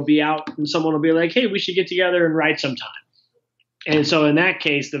lot where you'll be out and someone will be like, hey, we should get together and write sometime. And so in that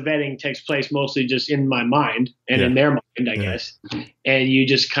case, the vetting takes place mostly just in my mind and in their mind, I guess. And you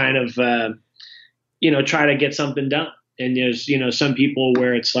just kind of, try to get something done. And there's, some people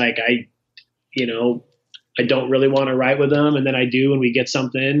where it's like, I don't really want to write with them. And then I do, and we get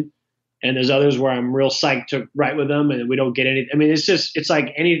something. And there's others where I'm real psyched to write with them and we don't get anything. I mean, it's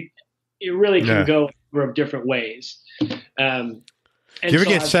like it really can go a number of different ways. Do you ever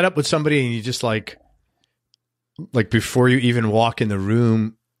get set up with somebody and you just like before you even walk in the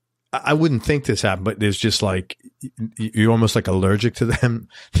room, I wouldn't think this happened, but there's just like, you're almost like allergic to them.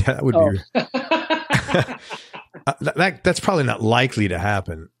 That would be, that's probably not likely to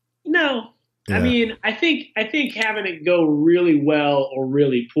happen. No. Yeah. I mean, I think having it go really well or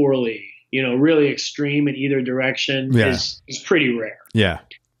really poorly, really extreme in either direction is pretty rare. Yeah.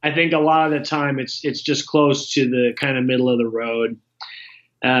 I think a lot of the time it's just close to the kind of middle of the road.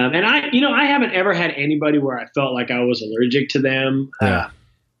 And I haven't ever had anybody where I felt like I was allergic to them. Yeah.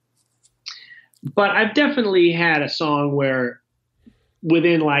 But I've definitely had a song where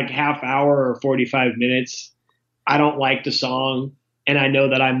within like half hour or 45 minutes, I don't like the song and I know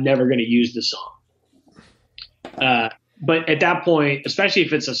that I'm never going to use the song. But at that point, especially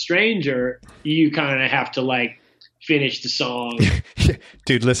if it's a stranger, you kind of have to like finish the song.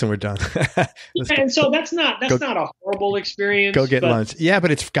 Dude, listen, we're done. And so that's not a horrible experience. Go get lunch. Yeah,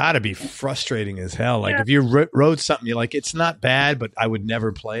 but it's got to be frustrating as hell. Like if you wrote something, you're like, it's not bad, but I would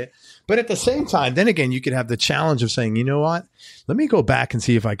never play it. But at the same time, then again, you could have the challenge of saying, you know what? Let me go back and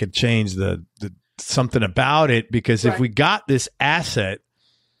see if I could change the something about it, because if we got this asset,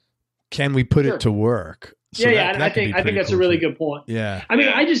 can we put it to work? So I think that's a really good point. Yeah. I mean,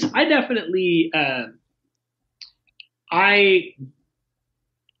 I definitely I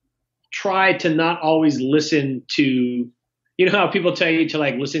try to not always listen to, how people tell you to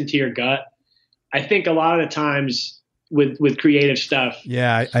like listen to your gut. I think a lot of the times with creative stuff.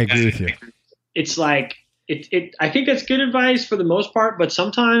 Yeah, I agree with you. It's like, I think that's good advice for the most part, but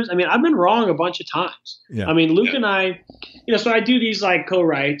sometimes, I mean, I've been wrong a bunch of times. Yeah. I mean, Luke and I, so I do these like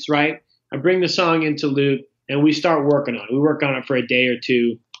co-writes, right? I bring the song into Luke and we start working on it. We work on it for a day or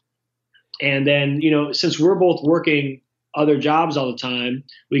two. And then, since we're both working other jobs all the time,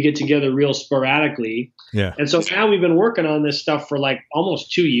 we get together real sporadically. Yeah. And so now we've been working on this stuff for like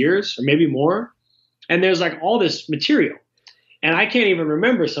almost 2 years or maybe more. And there's like all this material and I can't even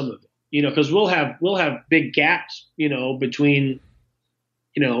remember some of it, because we'll have big gaps, between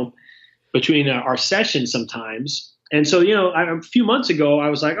our sessions sometimes. And so, a few months ago, I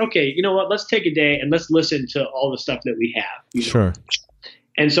was like, okay, you know what, let's take a day and let's listen to all the stuff that we have. Sure.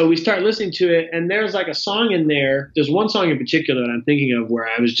 And so we start listening to it, and there's like a song in there. There's one song in particular that I'm thinking of where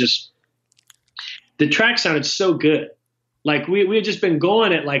I was just, the track sounded so good. Like we had just been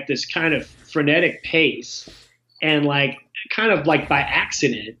going at like this kind of frenetic pace, and like kind of like by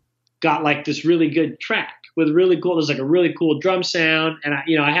accident got like this really good track with there's like a really cool drum sound, and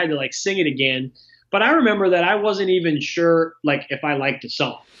I had to like sing it again. But I remember that I wasn't even sure like if I liked the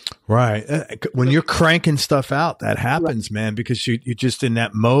song. Right. When you're cranking stuff out, that happens, man, because you're just in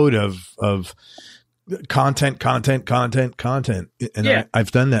that mode of content. And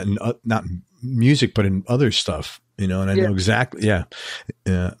I've done that in not music, but in other stuff, and I know exactly. Yeah.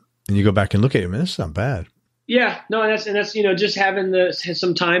 Yeah. And you go back and look at it, man, this is not bad. Yeah. No, and that's, just having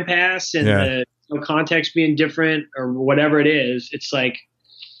some time pass and the context being different or whatever it is. It's like,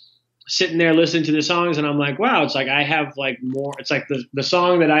 sitting there listening to the songs, and I'm like, wow, it's like I have like more. It's like the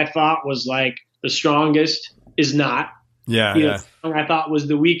song that I thought was like the strongest is not. Yeah, The song I thought was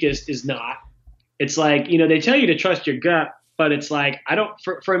the weakest is not. It's like, they tell you to trust your gut, but it's like I don't.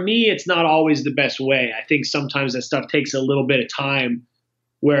 For me, it's not always the best way. I think sometimes that stuff takes a little bit of time.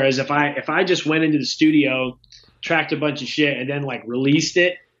 Whereas if I just went into the studio, tracked a bunch of shit, and then like released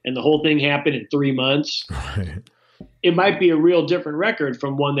it, and the whole thing happened in 3 months. Right. It might be a real different record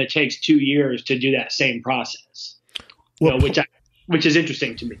from one that takes 2 years to do that same process, which is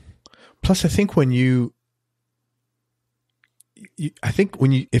interesting to me. Plus, I think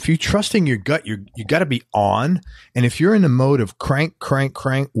if you're trusting your gut, you got to be on. And if you're in the mode of crank,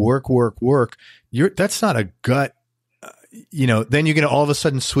 work, that's not a gut. Then you're going to all of a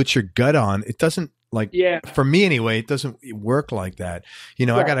sudden switch your gut on. It doesn't. For me anyway, it doesn't work like that.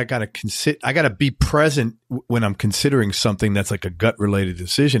 Right. I gotta be present when I'm considering something that's like a gut related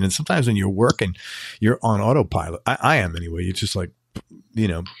decision. And sometimes when you're working, you're on autopilot. I am anyway. It's just like,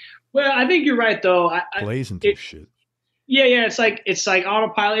 Well, I think you're right though. Blazing through shit. Yeah. It's like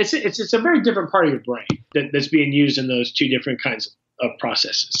autopilot. It's a very different part of your brain that's being used in those two different kinds of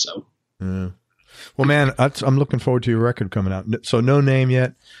processes. So. Yeah. Well, man, I'm looking forward to your record coming out. So no name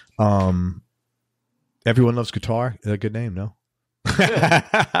yet. Everyone Loves Guitar. Is that a good name? No.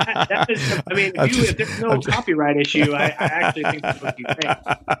 That is, I mean, if there's no copyright issue, I actually think that would be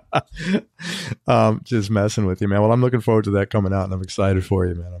great. Just messing with you, man. Well, I'm looking forward to that coming out, and I'm excited for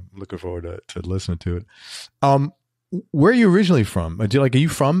you, man. I'm looking forward to listening to it. Where are you originally from? Are you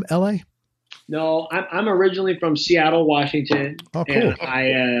from LA? No, I'm originally from Seattle, Washington. Oh, cool.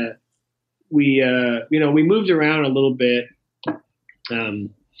 And we moved around a little bit.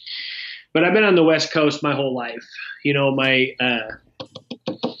 But I've been on the West Coast my whole life.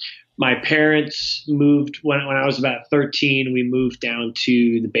 My parents moved when I was about 13. We moved down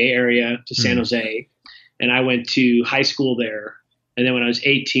to the Bay Area, to San Jose, and I went to high school there. And then when I was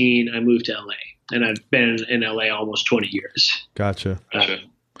 18, I moved to LA, and I've been in LA almost 20 years. Gotcha. I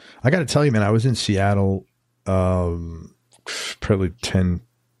got to tell you, man, I was in Seattle probably 10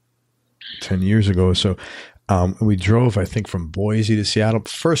 years ago or so. We drove, I think, from Boise to Seattle.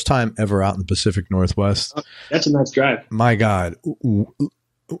 First time ever out in the Pacific Northwest. That's a nice drive. My God.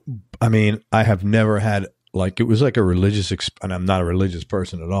 I mean, I have never had it was like a religious, and I'm not a religious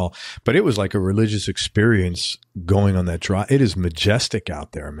person at all, but it was like a religious experience going on that drive. It is majestic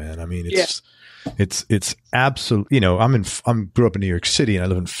out there, man. I mean, it's absolute, I grew up in New York City and I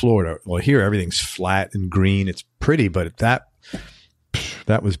live in Florida. Well, here everything's flat and green. It's pretty, but that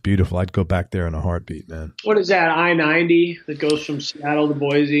was beautiful. I'd go back there in a heartbeat, man. What is that, I-90 that goes from Seattle to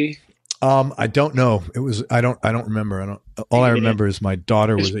Boise? I don't know. It was, I don't remember. All I remember is my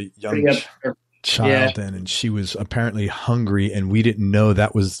daughter was a young child then, and she was apparently hungry, and we didn't know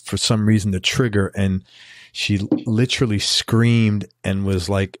that was for some reason the trigger. And she literally screamed and was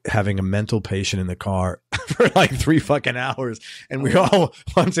like having a mental patient in the car for like 3 fucking hours. And we all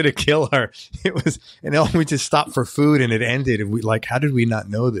wanted to kill her. And then we just stopped for food and it ended. And how did we not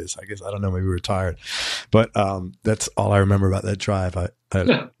know this? I guess, I don't know. Maybe we were tired, but, that's all I remember about that drive.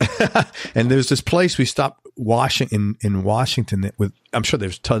 And there's this place we stopped in Washington I'm sure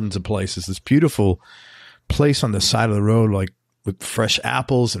there's tons of places, this beautiful place on the side of the road, with fresh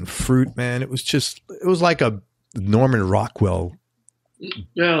apples and fruit, man. It was like a Norman Rockwell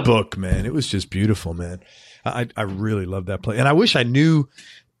book, man. It was just beautiful, man. I really love that place. And I wish I knew.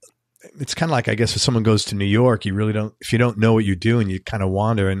 It's kind of like, I guess, if someone goes to New York, if you don't know what you're doing, you kind of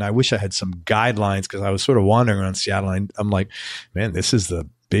wander. And I wish I had some guidelines, because I was sort of wandering around Seattle. And I'm like, man, this is the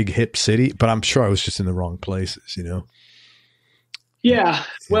big hip city, but I'm sure I was just in the wrong places, Yeah.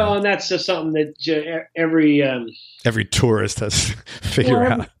 Well, and that's just something that every tourist has to figure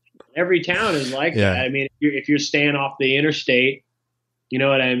out. Every town is like that. I mean, if you're staying off the interstate, you know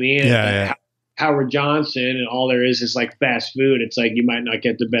what I mean? Yeah. Howard Johnson, and all there is like fast food. It's like you might not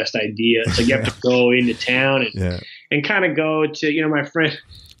get the best idea. It's like you have to go into town and kind of go to,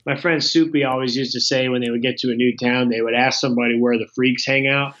 my friend Soupy always used to say when they would get to a new town, they would ask somebody where the freaks hang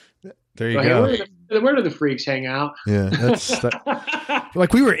out. There you go. Hey, where do the freaks hang out? Yeah,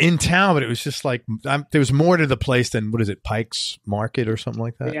 like we were in town, but it was just like there was more to the place than, what is it, Pike's Market or something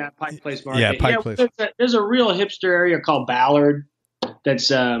like that? Yeah, Pike Place Market. Yeah, Pike Place. There's a real hipster area called Ballard that's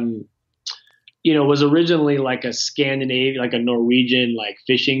was originally like a Scandinavian, like a Norwegian, like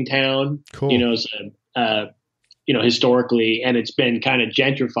fishing town. Cool. Historically, and it's been kind of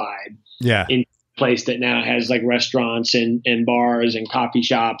gentrified. Yeah. In a place that now has like restaurants and bars and coffee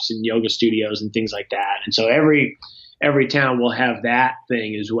shops and yoga studios and things like that. And so every town will have that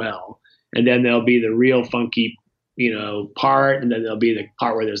thing as well. And then there'll be the real funky part, and then there'll be the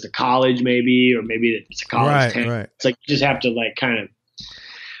part where there's the college maybe, or maybe it's a college town. Right. It's like you just have to like kind of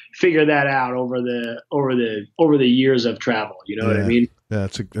figure that out over the years of travel. You know what I mean? Yeah,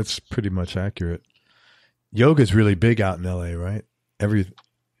 that's pretty much accurate. Yoga's really big out in LA, right?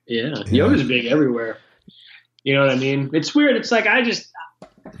 Yoga's big everywhere. You know what I mean? It's weird. It's like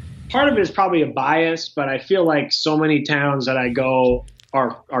part of it is probably a bias, but I feel like so many towns that I go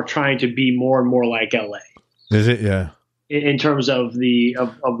are trying to be more and more like LA. Is it? Yeah. In terms of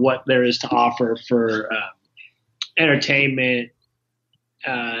of what there is to offer for entertainment,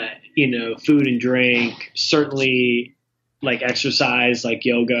 food and drink, certainly like exercise, like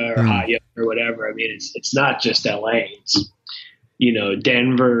yoga or hot yoga or whatever. I mean, it's not just LA. It's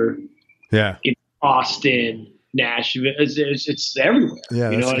Denver, Austin, Nashville. It's everywhere. Yeah,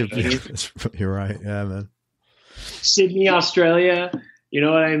 you're right. Yeah, man. Sydney, Australia. You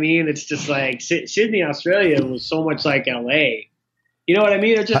know what I mean? It's just like Sydney, Australia was so much like LA. You know what I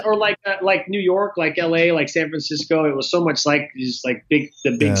mean? Or like New York, like LA, like San Francisco. It was so much like just like the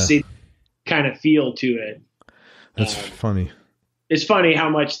big city kind of feel to it. That's funny. It's funny how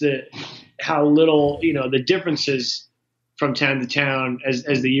little the differences from town to town as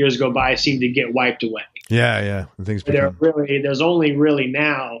the years go by seem to get wiped away. Yeah. There's only really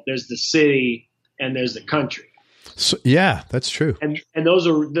now there's the city and there's the country. So, yeah, that's true. And those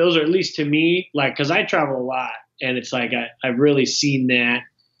are at least to me, like, because I travel a lot, and it's like I've really seen that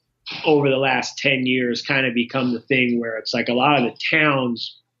over the last 10 years kind of become the thing where it's like a lot of the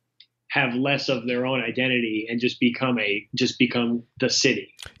towns have less of their own identity and just become the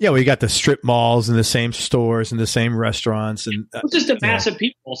city. Yeah, well, you got the strip malls and the same stores and the same restaurants, and it's just a mass of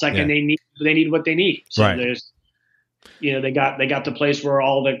people. It's like, and they need what they need. So there's, they got the place where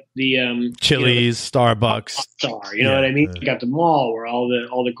all the Chili's, Starbucks are. You know what I mean? You got the mall where all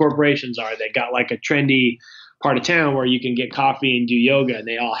the corporations are. They got like a trendy part of town where you can get coffee and do yoga, and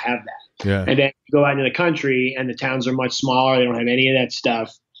they all have that. Yeah. And then you go out into the country, and the towns are much smaller. They don't have any of that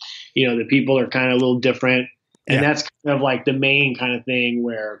stuff. The people are kind of a little different, and that's kind of like the main kind of thing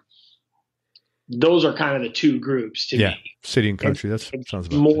where those are kind of the two groups to me. City and country. That sounds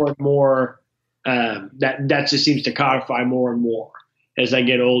about more and more. That just seems to codify more and more as I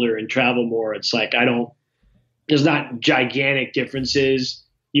get older and travel more. It's like there's not gigantic differences.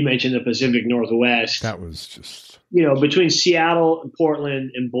 You mentioned the Pacific Northwest. That was just between Seattle and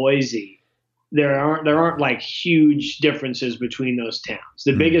Portland and Boise. There aren't like huge differences between those towns.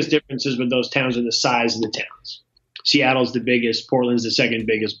 The biggest differences with those towns are the size of the towns. Seattle's the biggest, Portland's the second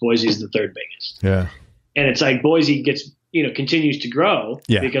biggest, Boise's the third biggest. Yeah. And it's like Boise continues to grow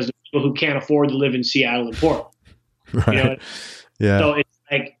because of people who can't afford to live in Seattle and Portland. Right. So it's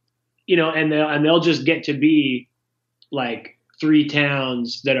like, and they'll just get to be like three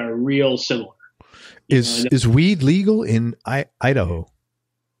towns that are real similar. Is weed legal in Idaho?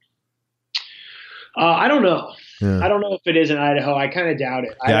 I don't know. Yeah. I don't know if it is in Idaho. I kind of doubt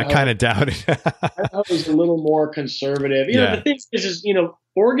it. I kind of doubt it. Idaho is a little more conservative. The thing is,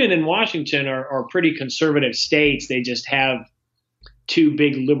 Oregon and Washington are pretty conservative states. They just have two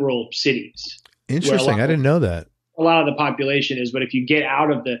big liberal cities. Interesting. I didn't know that. A lot of the population is, but if you get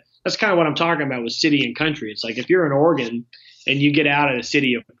out of that's kind of what I'm talking about with city and country. It's like if you're in Oregon and you get out of the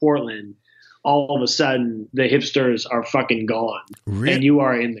city of Portland, all of a sudden the hipsters are fucking gone. Really? And you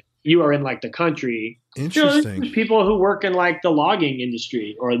are in like the country. Interesting. There's people who work in like the logging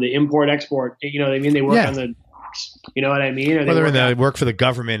industry or the import export. You know what I mean? They work on the, you know what I mean? Or they work for the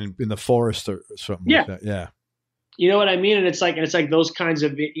government in the forest or something like that. Yeah. You know what I mean? And it's like those kinds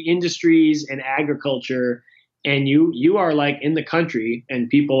of industries and agriculture, and you are like in the country and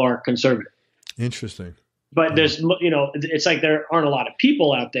people are conservative. Interesting. But there's, it's like there aren't a lot of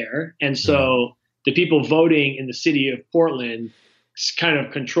people out there. And so the people voting in the city of Portland kind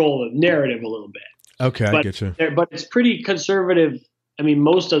of control the narrative a little bit. Okay, I get you. But it's pretty conservative. I mean,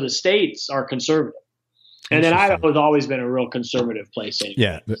 most of the states are conservative. And then Idaho has always been a real conservative place anyway.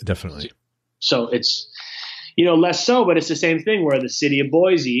 Yeah, definitely. So it's, less so, but it's the same thing where the city of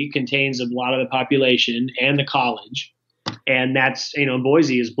Boise contains a lot of the population and the college. And that's,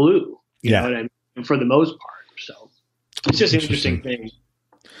 Boise is blue, you know what I mean, for the most part. So it's just an interesting thing.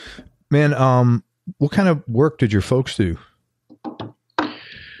 Man, what kind of work did your folks do?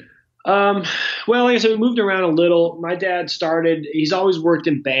 Well, like I said, we moved around a little. My dad he's always worked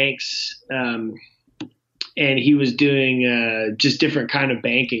in banks, and he was doing just different kind of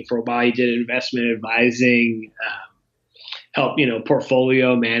banking for a while. He did investment advising, help,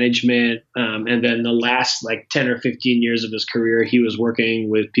 portfolio management. And then the last like 10 or 15 years of his career, he was working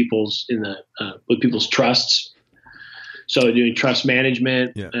with people's trusts. So doing trust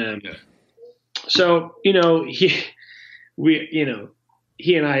management. So, he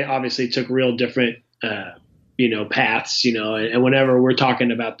and I obviously took real different, paths, and whenever we're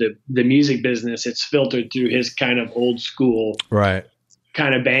talking about the music business, it's filtered through his kind of old school, right,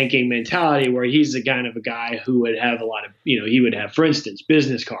 kind of banking mentality, where he's the kind of a guy who would have a lot of, he would have, for instance,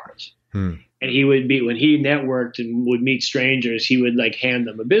 business cards. And he would be, when he networked and would meet strangers, he would like hand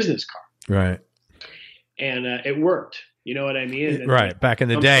them a business card. Right. And it worked. You know what I mean? Right. Back in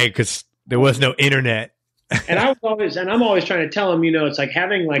the day, because there was no internet. And I'm always trying to tell him, it's like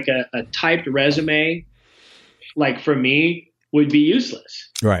having like a typed resume, like for me, would be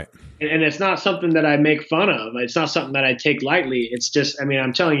useless. Right. And it's not something that I make fun of. It's not something that I take lightly. It's just,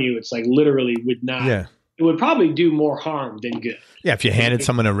 I'm telling you, it's like literally would not. Yeah. It would probably do more harm than good. Yeah. If you handed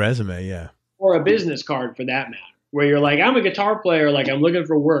someone a resume, yeah. Or a business card for that matter, where you're like, I'm a guitar player, like I'm looking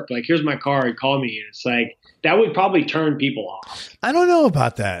for work, like here's my card, call me. And it's like, that would probably turn people off. I don't know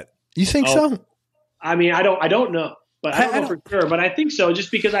about that. You think so? I don't know, but I don't know for sure, but I think so, just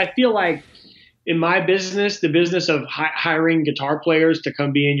because I feel like in my business, the business of hiring guitar players to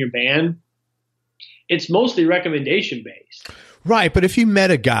come be in your band, it's mostly recommendation based. Right, but if you met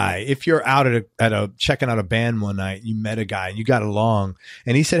a guy, if you're out at a checking out a band one night, you met a guy and you got along,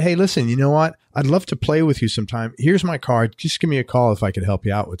 and he said, "Hey, listen, you know what? I'd love to play with you sometime. Here's my card. Just give me a call if I could help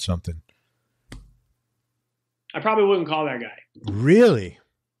you out with something." I probably wouldn't call that guy. Really?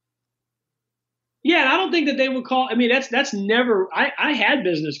 Yeah, and I don't think that they would call. That's never. I had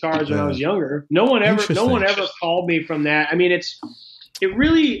business cards when I was younger. No one ever called me from that. It's a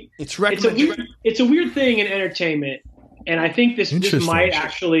weird thing in entertainment. And I think this might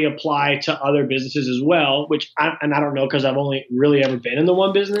actually apply to other businesses as well, which I don't know, because I've only really ever been in the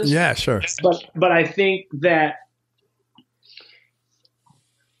one business. Yeah, sure. But I think that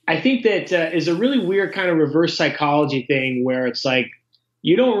is a really weird kind of reverse psychology thing, where it's like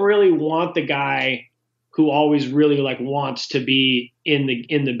you don't really want the guy who always really like wants to be in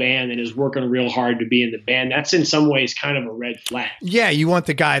the band and is working real hard to be in the band. That's in some ways kind of a red flag. Yeah, you want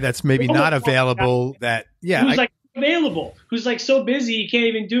the guy that's maybe not available. Available, who's like so busy he can't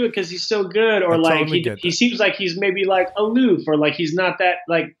even do it because he's so good, or like he seems like he's maybe like aloof, or like he's not that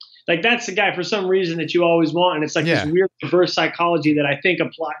like that's the guy for some reason that you always want. And it's like this weird reverse psychology that I think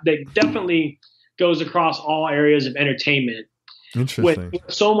that definitely goes across all areas of entertainment. Interesting.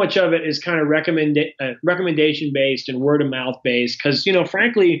 So much of it is kind of recommendation based and word of mouth based, because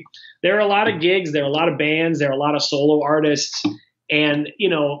frankly, there are a lot of gigs, there are a lot of bands, there are a lot of solo artists, and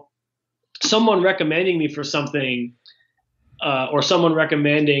someone recommending me for something, or someone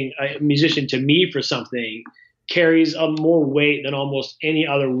recommending a musician to me for something, carries a more weight than almost any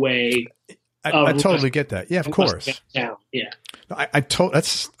other way. I totally get that. Yeah, of course. Yeah. I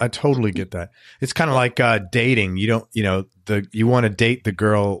totally get that. It's kind of like dating. You don't, you want to date the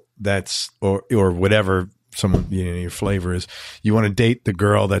girl that's or whatever someone your flavor is. You want to date the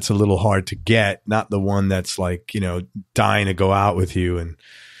girl that's a little hard to get, not the one that's like dying to go out with you and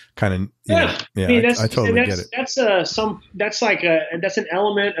kind of I totally get it. That's an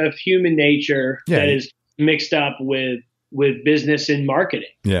element of human nature that is mixed up with business and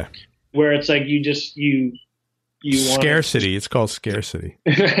marketing. Yeah. Where it's like you scarcity. It's called scarcity.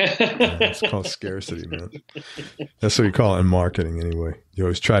 It's called scarcity, man. That's what you call it in marketing anyway. You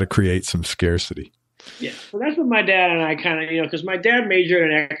always try to create some scarcity. Yeah. Well, that's what my dad and I kind of, because my dad majored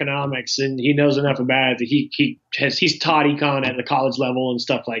in economics and he knows enough about it that he's taught econ at the college level and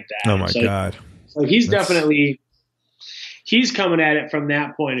stuff like that. Oh my God. So he's coming at it from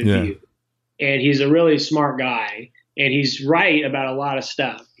that point of view. And he's a really smart guy. And he's right about a lot of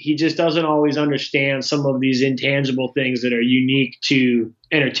stuff. He just doesn't always understand some of these intangible things that are unique to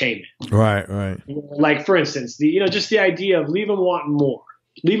entertainment. Right, right. Like, for instance, just the idea of leave them wanting more.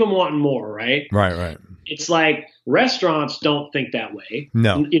 Leave them wanting more, right? Right, right. It's like restaurants don't think that way.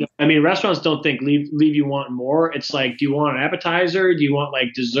 No. Restaurants don't think leave you wanting more. It's like, do you want an appetizer? Do you want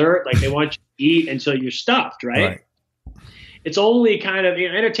like dessert? Like they want you to eat until you're stuffed, right? It's only kind of,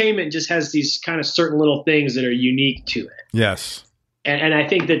 entertainment just has these kind of certain little things that are unique to it. Yes. And I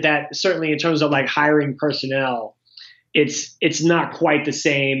think that certainly in terms of like hiring personnel, it's not quite the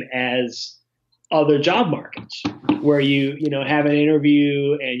same as other job markets where you have an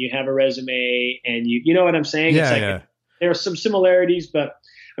interview and you have a resume and you know what I'm saying? Yeah, it's like there are some similarities, but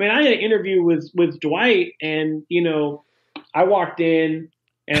I had an interview with Dwight and, I walked in.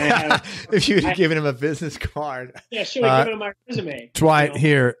 And if you had given him a business card. Yeah, sure. Given him my resume. Dwight,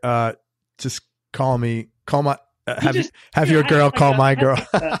 here, just call my, have your girl call my girl.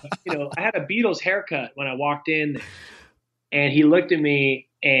 I had a Beatles haircut when I walked in, and he looked at me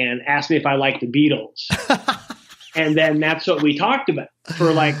and asked me if I liked the Beatles. And then that's what we talked about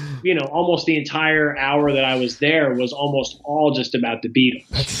for like, almost the entire hour that I was there was almost all just about the Beatles.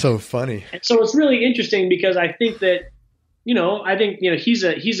 That's so funny. And so it's really interesting because I think that, he's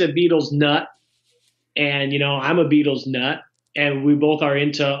a Beatles nut, and, I'm a Beatles nut, and we both are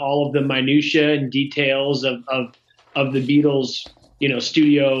into all of the minutia and details of the Beatles,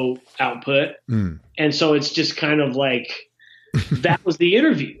 studio output. And so it's just kind of like, that was the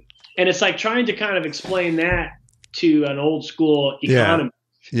interview. And it's like trying to kind of explain that to an old school economist.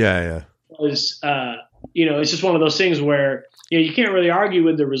 Yeah. Was, it's just one of those things where, you can't really argue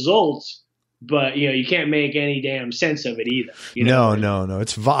with the results, but, you can't make any damn sense of it either. No.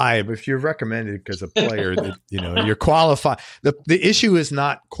 It's vibe. If you're recommended because a player, that, you're qualified. The issue is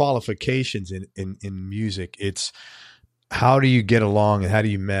not qualifications in music. It's how do you get along and how do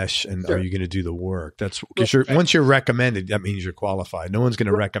you mesh, and are you going to do the work? That's because once you're recommended, that means you're qualified. No one's going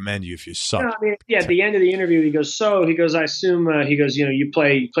to recommend you if you suck. At the end of the interview, he goes, I assume, you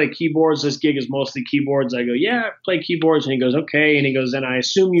play keyboards. This gig is mostly keyboards. I go, yeah, I play keyboards. And he goes, okay. And he goes, then I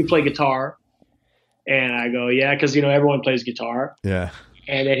assume you play guitar. And I go, yeah, because, everyone plays guitar. Yeah.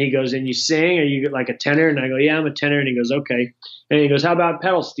 And then he goes, and you sing? Are you like a tenor? And I go, yeah, I'm a tenor. And he goes, okay. And he goes, how about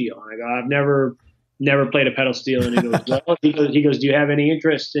pedal steel? And I go, I've never played a pedal steel. And he goes, well, he goes, do you have any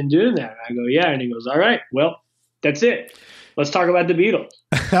interest in doing that? And I go, yeah. And he goes, all right, well, that's it. Let's talk about the Beatles.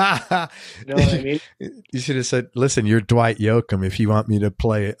 You know what I mean? You should have said, listen, you're Dwight Yoakam. If you want me to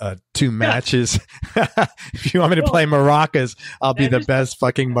play 2 matches, if you want me to play maracas, I'll be the best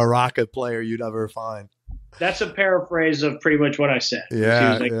fucking maraca player you'd ever find. That's a paraphrase of pretty much what I said. Yeah. She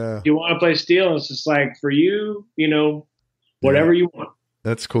was like, you want to play steel? And it's just like, for you, whatever you want.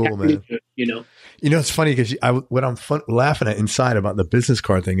 That's cool, man. It's funny because what I'm laughing at inside about the business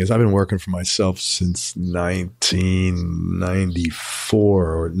card thing is I've been working for myself since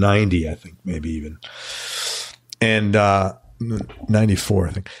 1994 or 90, I think, maybe even. And 94,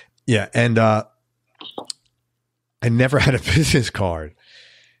 I think. Yeah. And I never had a business card.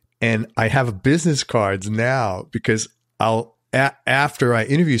 And I have business cards now because after I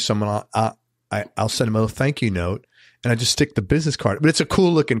interview someone, I'll send them a thank you note. And I just stick the business card, but it's a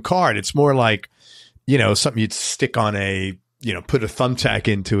cool looking card. It's more like, something you'd stick on put a thumbtack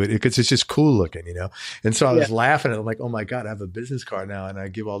into it because it's just cool looking, And so I was laughing at it. I'm like, oh my God, I have a business card now. And I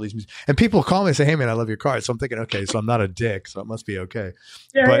give all these, and people call me and say, hey man, I love your card. So I'm thinking, okay, so I'm not a dick. So it must be okay.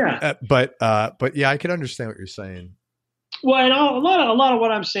 But yeah, I can understand what you're saying. Well, and a lot of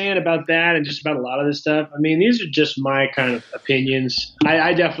what I'm saying about that and just about a lot of this stuff, I mean, these are just my kind of opinions.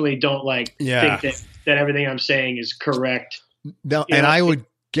 I definitely don't think that everything I'm saying is correct. No, and I would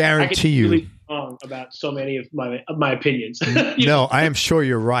guarantee you really wrong about so many of my opinions. No, I am sure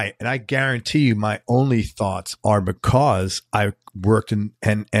you're right. And I guarantee you my only thoughts are because I worked and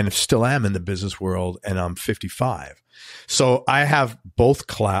still am in the business world and I'm 55. So I have both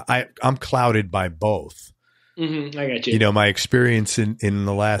I'm clouded by both. Mm-hmm, I got you. My experience in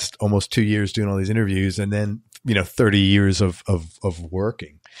the last almost 2 years doing all these interviews and then, 30 years of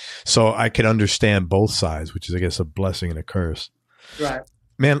working. So I can understand both sides, which is, I guess, a blessing and a curse. Right.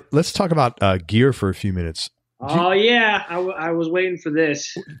 Man, let's talk about gear for a few minutes. Yeah. I was waiting for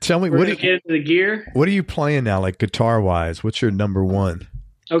this. Tell me, get into the gear? What are you playing now, like guitar-wise? What's your number one?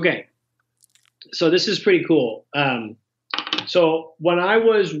 Okay. So this is pretty cool. So when I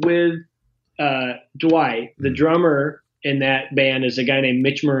was with Dwight, the drummer in that band is a guy named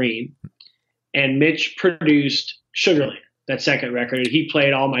Mitch Marine, and Mitch produced Sugarland, that second record. He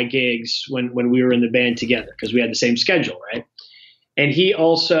played all my gigs when we were in the band together because we had the same schedule, right? And he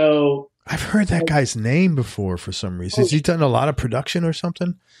also... I've heard that guy's name before for some reason. Has he done a lot of production or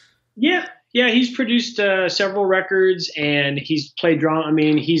something? Yeah, he's produced several records and he's played drum. I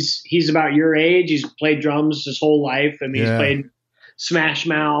mean, he's about your age. He's played drums his whole life. I mean, he's played Smash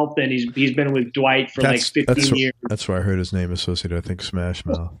Mouth, and he's been with Dwight for 15 years. That's where I heard his name associated. I think Smash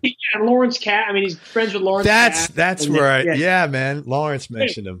Mouth. Yeah, Lawrence Cat. I mean, he's friends with Lawrence. That's where man. Lawrence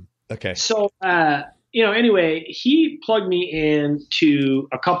mentioned him. Okay. So, anyway, he plugged me in to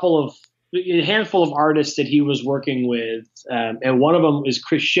a handful of artists that he was working with, and one of them is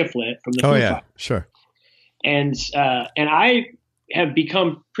Chris Shiflett from the Foo Fighters. Sure. And I have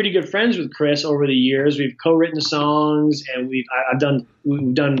become pretty good friends with Chris over the years. We've co-written songs, and we've done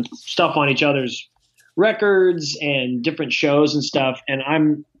stuff on each other's records and different shows and stuff. And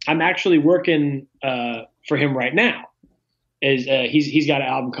I'm actually working for him right now. He's got an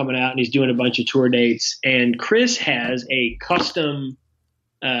album coming out and he's doing a bunch of tour dates. And Chris has a custom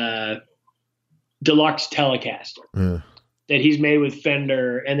deluxe Telecaster that he's made with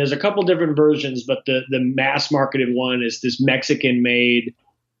Fender, and there's a couple different versions, but the mass marketed one is this Mexican made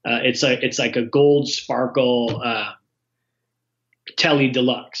It's like a gold sparkle Tele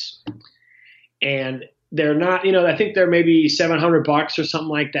Deluxe, and they're not, I think they're maybe $700 or something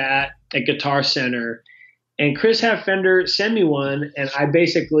like that at Guitar Center. And Chris had Fender send me one, and I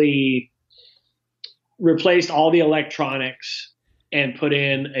basically replaced all the electronics and put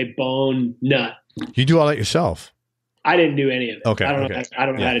in a bone nut. You do all that yourself? I didn't do any of it. Okay. I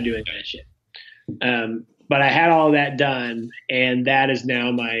don't know how to do any of that shit. But I had all that done, and that is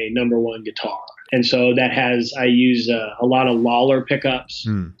now my number one guitar. And so I use a lot of Lawler pickups.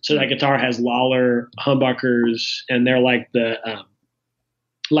 So that guitar has Lawler humbuckers, and they're like the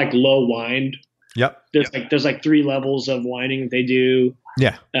like low wind. Yep. There's like 3 levels of winding that they do.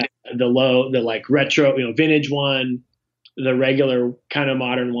 Yeah. The like retro, vintage one, the regular kind of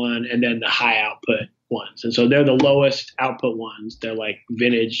modern one, and then the high output ones. And so they're the lowest output ones. They're like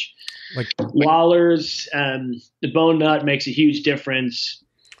vintage. Like Lawlers. The bone nut makes a huge difference.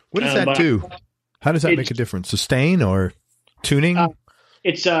 What does that do? How does that make a difference? Sustain or tuning?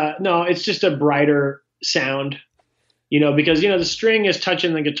 It's just a brighter sound. Because the string is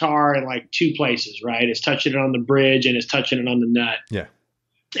touching the guitar in like 2 places, right? It's touching it on the bridge and it's touching it on the nut. Yeah.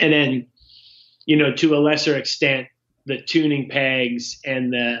 And then, to a lesser extent, the tuning pegs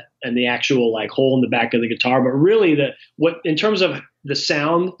and the actual like hole in the back of the guitar. But really in terms of the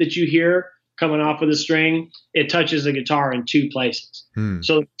sound that you hear coming off of the string, it touches the guitar in 2 places.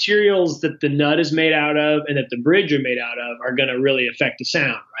 So the materials that the nut is made out of and that the bridge are made out of are going to really affect the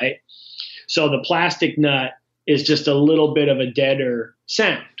sound, right? So the plastic nut is just a little bit of a deader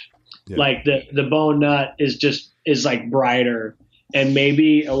sound. Yeah. Like the bone nut is like brighter and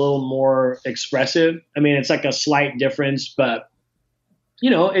maybe a little more expressive. I mean, it's like a slight difference, but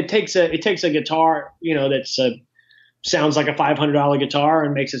it takes a guitar, that's sounds like a $500 guitar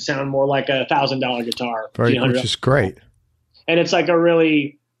and makes it sound more like a $1,000 guitar. Which is great. And it's like a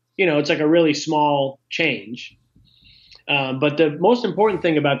really, small change. But the most important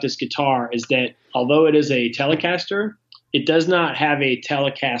thing about this guitar is that although it is a Telecaster, it does not have a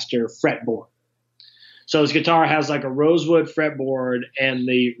Telecaster fretboard. So this guitar has like a rosewood fretboard, and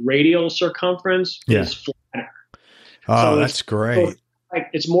the radial circumference is flatter. Oh, so that's great.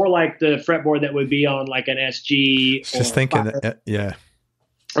 It's more like the fretboard that would be on like an SG. Just thinking that, yeah.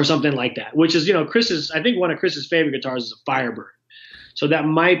 Or something like that, which is, I think one of Chris's favorite guitars is a Firebird. So that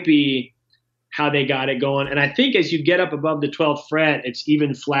might be how they got it going. And I think as you get up above the 12th fret, it's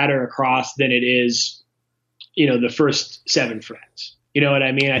even flatter across than it is, the first 7 frets. You know what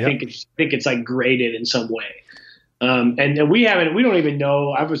I mean? Yep. I think it's like graded in some way. And we don't even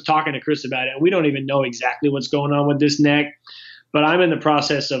know. I was talking to Chris about it, and we don't even know exactly what's going on with this neck, but I'm in the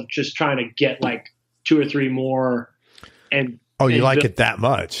process of just trying to get like 2 or 3 more. And you like it that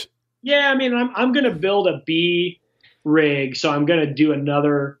much? Yeah. I mean, I'm going to build a B rig. So I'm going to do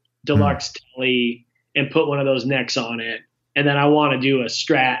another deluxe Tele and put one of those necks on it. And then I want to do a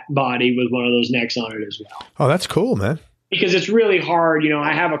Strat body with one of those necks on it as well. Oh, that's cool, man. Because it's really hard.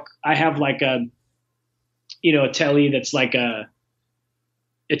 I have like a Tele that's like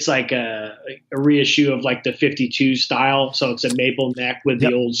it's like a reissue of like the 52 style. So it's a maple neck with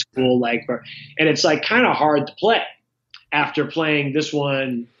the old school, and it's like kind of hard to play after playing this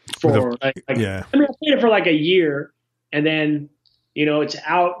one for I mean, I played it for like a year, and then, it's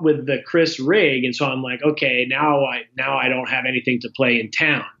out with the Chris rig. And so I'm like, okay, now I don't have anything to play in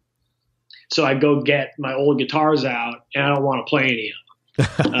town. So I go get my old guitars out, and I don't want to play any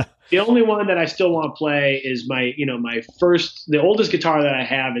of them. The only one that I still want to play is the oldest guitar that I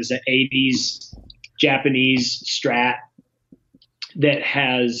have is an 80s Japanese Strat that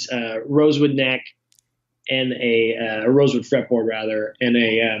has a rosewood neck and a rosewood fretboard rather, and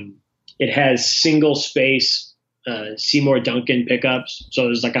it has single space Seymour Duncan pickups. So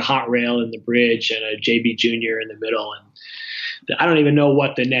there's like a hot rail in the bridge and a JB Junior in the middle, and I don't even know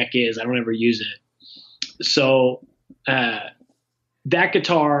what the neck is. I don't ever use it. So that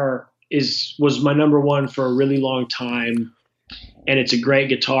guitar was my number one for a really long time, and it's a great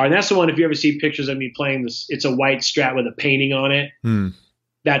guitar. And that's the one, if you ever see pictures of me playing this, it's a white Strat with a painting on it.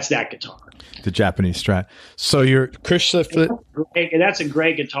 That's that guitar. The Japanese Strat. So you're Chris. And that's a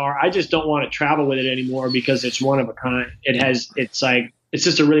great guitar. I just don't want to travel with it anymore because it's one of a kind. It's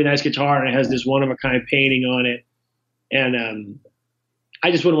just a really nice guitar, and it has this one of a kind painting on it. And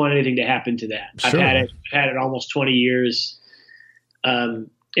I just wouldn't want anything to happen to that. Sure. I've had it almost 20 years.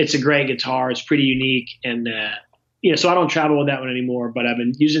 It's a great guitar. It's pretty unique. And, so I don't travel with that one anymore, but I've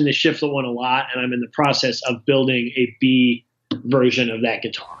been using the Shiflet one a lot, and I'm in the process of building a B version of that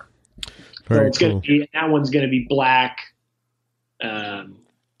guitar. Very so cool. That one's going to be black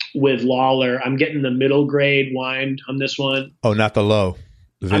with Lawler. I'm getting the middle grade wind on this one. Oh, not the low.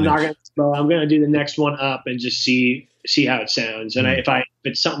 I'm not going to slow. I'm going to do the next one up and just see how it sounds. And if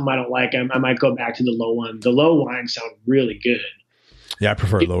it's something I don't like, I might go back to the low one. The low lines sound really good. Yeah, I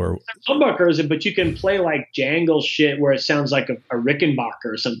prefer lower. Humbuckers, but you can play like jangle shit where it sounds like a Rickenbacker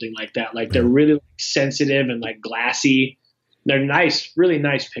or something like that. Like they're really like, sensitive and like glassy. They're nice, really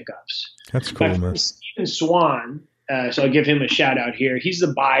nice pickups. That's cool, man. Stephen Swan, so I'll give him a shout out here. He's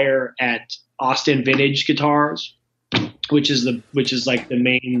the buyer at Austin Vintage Guitars, which is like the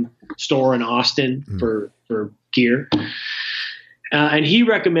main store in Austin for gear. And he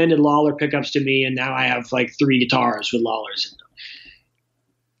recommended Lawler pickups to me, and now I have like 3 guitars with Lawlers in them.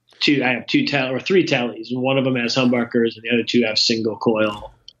 I have 3 tellies, and one of them has humbuckers, and the other 2 have single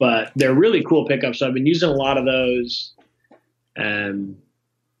coil. But they're really cool pickups. So I've been using a lot of those. And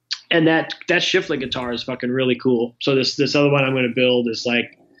that Shiflett guitar is fucking really cool. So this other one I'm going to build is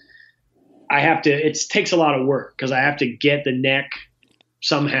like, it takes a lot of work because I have to get the neck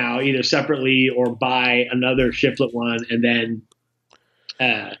somehow either separately or buy another Shiflett one. And then,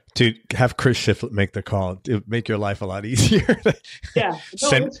 dude, have Chris Shiflett make the call. It'll make your life a lot easier. Yeah.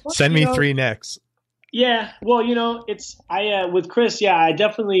 No, send me 3 necks. Yeah. Well, with Chris, I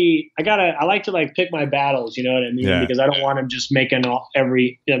like to like pick my battles, you know what I mean? Yeah. Because I don't want him just making all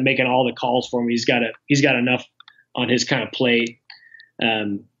the calls for me. He's got enough on his kind of plate.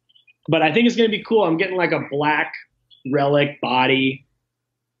 But I think it's going to be cool. I'm getting like a black relic body,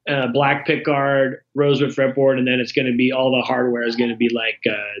 black pickguard, rosewood fretboard, and then it's going to be all the hardware is going to be like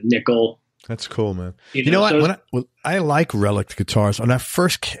nickel. That's cool, man. You know what? I like relic guitars. When I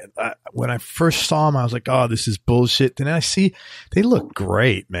first saw them, I was like, "Oh, this is bullshit." Then I see they look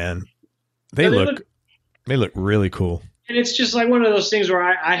great, man. They look really cool. And it's just like one of those things where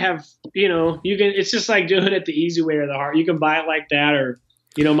I have, it's just like doing it the easy way or the hard. You can buy it like that, or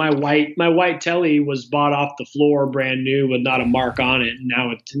my white telly was bought off the floor brand new with not a mark on it. And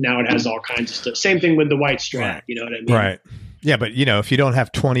now it has all kinds of stuff. Same thing with the white Strat. Right. You know what I mean? Right. Yeah, but if you don't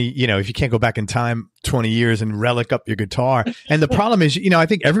have 20, if you can't go back in time 20 years and relic up your guitar, and the problem is, I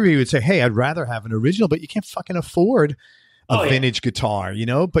think everybody would say, "Hey, I'd rather have an original," but you can't fucking afford a vintage guitar,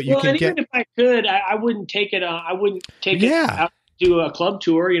 but you can get. Even if I could, I wouldn't take it. I wouldn't take it out to do a club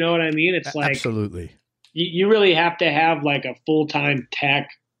tour. You know what I mean? It's like absolutely. You really have to have like a full-time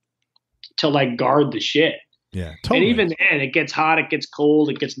tech to like guard the shit. Yeah, totally. And even then, it gets hot, it gets cold,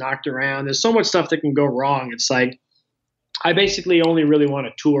 it gets knocked around. There's so much stuff that can go wrong. It's like, I basically only really want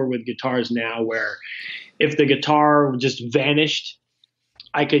to tour with guitars now where if the guitar just vanished,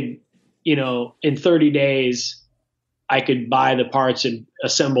 I could, in 30 days, I could buy the parts and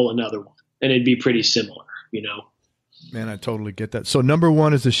assemble another one. And it'd be pretty similar, Man, I totally get that. So number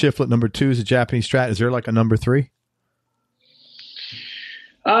 1 is the Shiflett. Number 2 is a Japanese Strat. Is there like a number 3?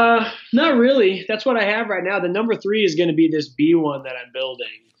 Not really. That's what I have right now. The number 3 is going to be this B one that I'm building.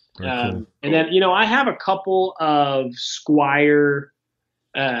 Cool. And then, I have a couple of Squire,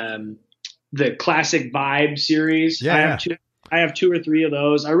 the classic Vibe series. Yeah. I have 2 or 3 of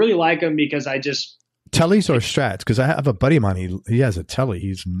those. I really like them because Tellys or Strats? Because I have a buddy of mine. He has a Telly.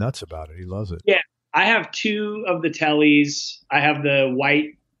 He's nuts about it. He loves it. Yeah. I have 2 of the Tellys. I have the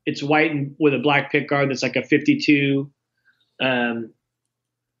white. It's white with a black pickguard that's like a 52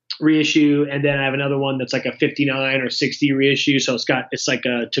 reissue, and then I have another one that's like a 59 or 60 reissue. So it's like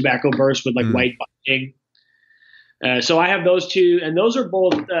a tobacco burst with like white binding. So I have those 2, and those are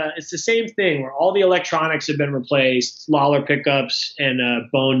both. It's the same thing where all the electronics have been replaced, Lawler pickups and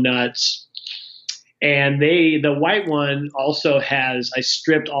bone nuts. And the white one also has, I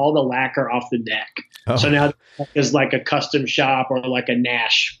stripped all the lacquer off the neck. Oh. So now it's like a custom shop or like a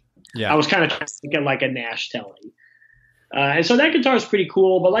Nash. Yeah. I was kind of thinking like a Nash Telly. And so that guitar is pretty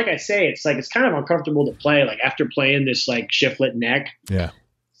cool. But like I say, it's kind of uncomfortable to play. Like after playing this like Shiflett neck. Yeah.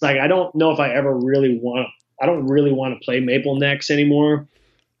 It's like, I don't know if I don't really want to play maple necks anymore.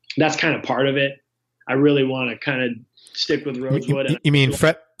 That's kind of part of it. I really want to kind of stick with rosewood. You mean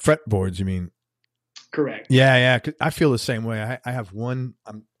fretboards, you mean? Correct. Yeah. I feel the same way. I have one.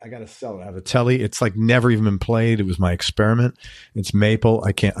 I got to sell it. I have a Telly. It's like never even been played. It was my experiment. It's maple.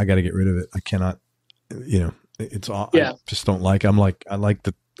 I got to get rid of it. I cannot. It's all. Yeah. I just don't like. I like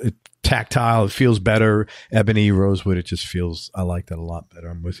the tactile. It feels better. Ebony, rosewood. It just feels. I like that a lot better.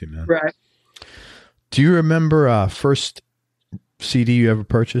 I'm with you, man. Right. Do you remember first CD you ever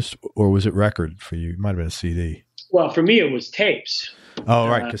purchased, or was it record for you? It might have been a CD. Well, for me, it was tapes. Oh,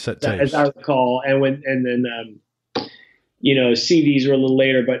 right. Cassette tapes. As I recall. And then CDs were a little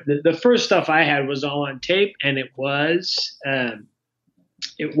later, but the first stuff I had was all on tape, and it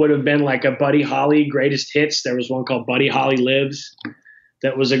would have been like a Buddy Holly greatest hits. There was one called Buddy Holly Lives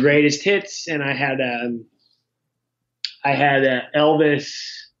that was a greatest hits. And I had I had a Elvis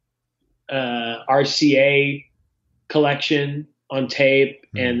RCA collection on tape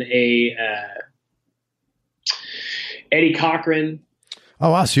and a Eddie Cochran.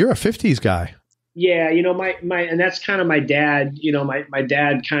 Oh wow, so you're a 50s guy. Yeah, you know, my and that's kind of my dad. You know, my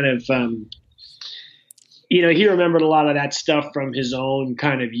dad kind of you know, he remembered a lot of that stuff from his own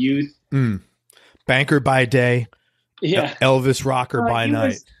kind of youth. Banker by day, yeah, Elvis rocker by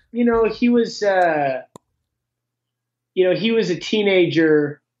night. You know, he was a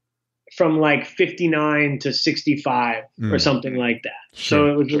teenager from like 59 to 65 or something like that. Sure.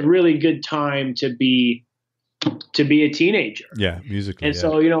 So it was a really good time to be a teenager. Yeah, musically. And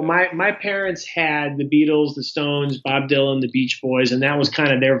so, you know, my parents had the Beatles, the Stones, Bob Dylan, the Beach Boys, and that was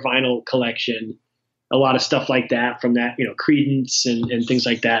kind of their vinyl collection. A lot of stuff like that from that, you know, Creedence and things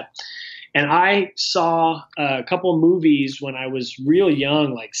like that. And I saw a couple of movies when I was real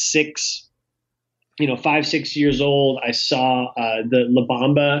young, like 5, 6 years old. I saw the La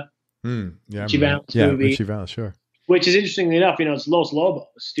Bamba Richie Valens movie. Richie Valens, sure. Which is interestingly enough, you know, it's Los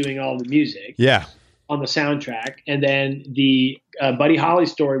Lobos doing all the music. Yeah. On the soundtrack, and then the Buddy Holly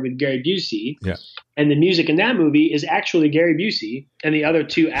story with Gary Busey. Yeah. And the music in that movie is actually Gary Busey and the other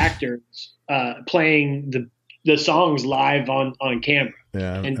two actors playing the songs live on camera.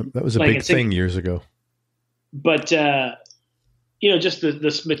 Yeah, and that was a big thing years ago. But you know, just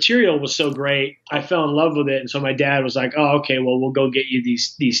this material was so great. I fell in love with it, and so my dad was like, "Oh, okay, well, we'll go get you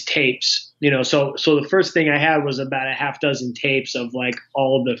these tapes." You know, so the first thing I had was about a half dozen tapes of like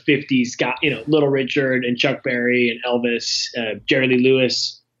all the 50s, you know, Little Richard and Chuck Berry and Elvis, Jerry Lee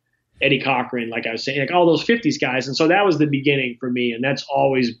Lewis, Eddie Cochran, like I was saying, like all those 50s guys. And so that was the beginning for me, and that's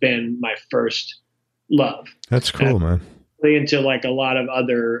always been my first love. That's cool, man. Really into like a lot of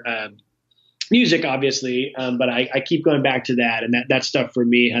other music, obviously, but I keep going back to that, and that stuff for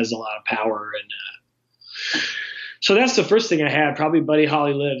me has a lot of power. And so that's the first thing I had, probably Buddy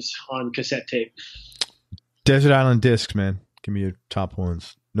Holly Lives on cassette tape. Desert Island Discs, man. Give me your top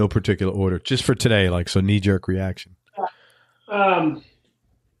ones. No particular order, just for today, like, so knee-jerk reaction.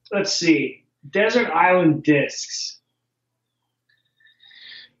 Let's see. Desert Island Discs.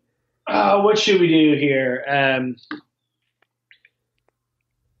 What should we do here?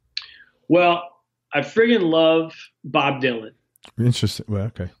 Well, I friggin' love Bob Dylan. Interesting. Well,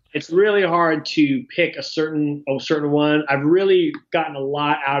 okay. It's really hard to pick a certain one. I've really gotten a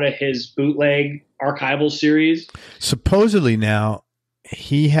lot out of his bootleg archival series. Supposedly now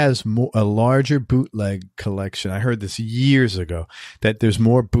he has a larger bootleg collection. I heard this years ago, that there's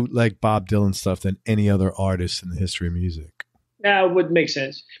more bootleg Bob Dylan stuff than any other artist in the history of music. That would make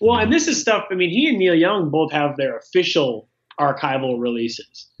sense. Well, and this is stuff, I mean, he and Neil Young both have their official archival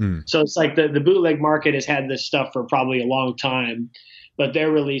releases. So it's like the bootleg market has had this stuff for probably a long time, but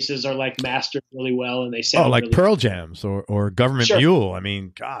their releases are like mastered really well, and they sound like really Pearl Jams or Government Mule. I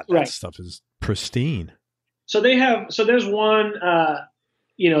mean, God, that stuff is pristine. So there's one,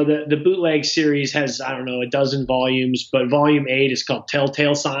 you know, the bootleg series has, I don't know, a dozen volumes, but volume 8 is called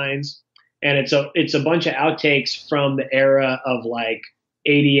Telltale Signs. And it's a bunch of outtakes from the era of like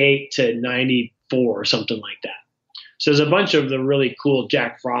 88 to 94 or something like that. So there's a bunch of the really cool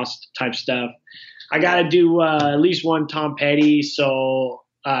Jack Frost type stuff. I got to do at least one Tom Petty. So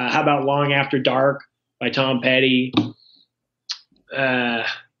how about Long After Dark by Tom Petty? I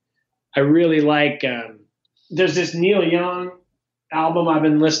really like, there's this Neil Young album I've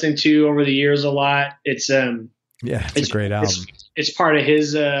been listening to over the years a lot. It's a great album. It's part of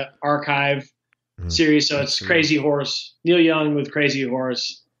his archive series. So it's Crazy Horse, Neil Young with Crazy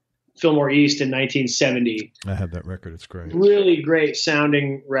Horse, Fillmore East in 1970. I have that record. It's great. Really great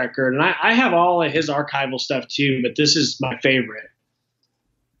sounding record. And I have all of his archival stuff too, but this is my favorite.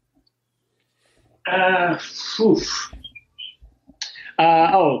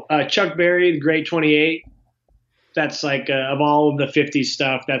 Chuck Berry, The Great 28. That's like, of all of the 50s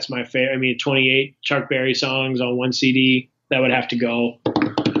stuff, that's my favorite. I mean, 28 Chuck Berry songs on one CD. That would have to go.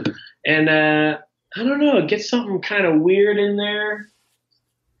 And I don't know, get something kind of weird in there.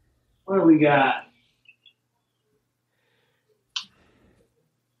 What do we got?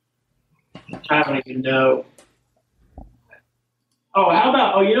 I don't even know. Oh, how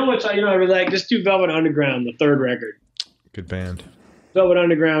about, you know what? I really like, just do Velvet Underground, the third record. Good band. Velvet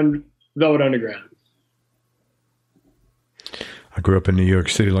Underground. I grew up in New York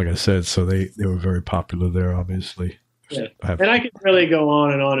City, like I said, so they were very popular there, obviously. Yeah. And I could really go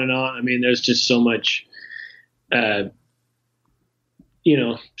on and on and on. I mean, there's just so much,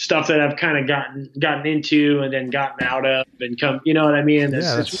 stuff that I've kind of gotten into and then gotten out of and come, you know what I mean?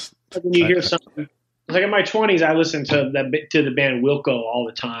 It's when you hear something Like in my 20s, I listened to the band Wilco all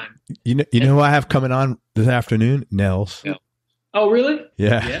the time. You know who I have coming on this afternoon? Nels. Yeah. Oh, really?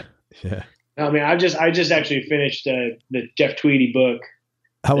 Yeah. I mean, I just actually finished the Jeff Tweedy book.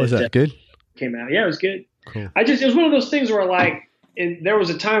 How was that? Good? Came out. Yeah, it was good. Cool. It was one of those things where like, there was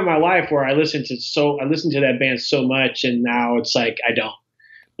a time in my life where I listened to that band so much, and now it's like I don't.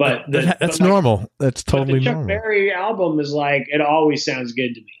 But that's normal. That's totally normal. The Chuck Berry album is like, it always sounds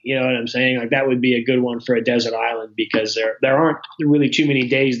good to me. You know what I'm saying? Like that would be a good one for a desert island, because there aren't really too many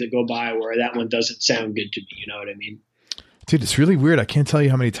days that go by where that one doesn't sound good to me. You know what I mean? Dude, it's really weird. I can't tell you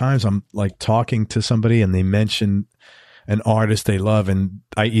how many times I'm like talking to somebody and they mention an artist they love, and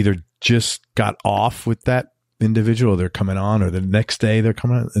I either just got off with that individual, they're coming on, or the next day they're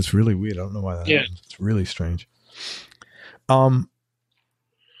coming on. It's really weird. I don't know why that happens. It's really strange. Man,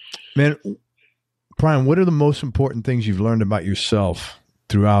 Brian, what are the most important things you've learned about yourself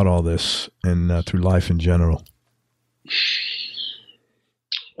throughout all this and through life in general?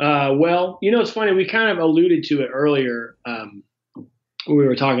 Well, it's funny. We kind of alluded to it earlier when we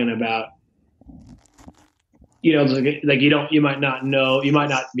were talking about, like you might not know, you might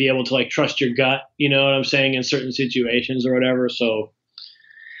not be able to like trust your gut, you know what I'm saying, in certain situations or whatever. So,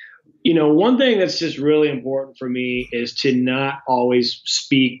 one thing that's just really important for me is to not always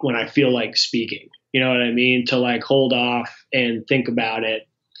speak when I feel like speaking, you know what I mean? To like hold off and think about it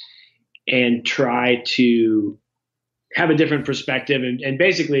and try to have a different perspective and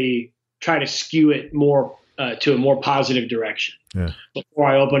basically try to skew it more to a more positive direction before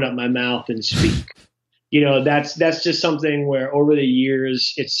I open up my mouth and speak. That's just something where over the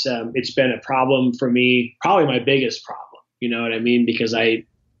years it's been a problem for me, probably my biggest problem. You know what I mean? Because I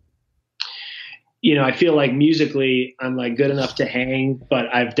feel like musically I'm like good enough to hang,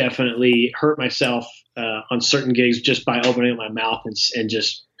 but I've definitely hurt myself on certain gigs just by opening up my mouth and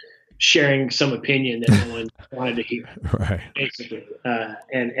just sharing some opinion that no one wanted to hear. Right. Basically.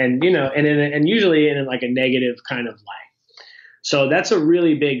 And usually in like a negative kind of light. So that's a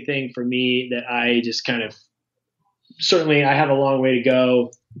really big thing for me that I just kind of, certainly I have a long way to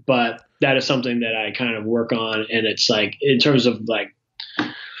go, but that is something that I kind of work on. And it's like, in terms of like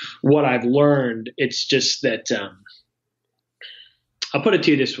what I've learned, it's just that, I'll put it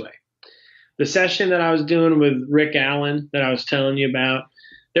to you this way. The session that I was doing with Rick Allen that I was telling you about,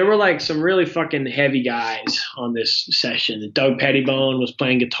 there were like some really fucking heavy guys on this session. Doug Pettibone was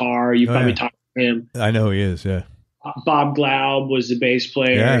playing guitar. You probably talked to him. I know he is. Yeah. Bob Glaub was the bass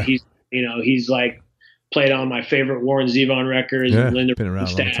player. Yeah. He's like played on my favorite Warren Zevon records. Yeah, and Linda been around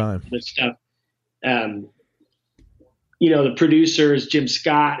a long time. And stuff. The producers, Jim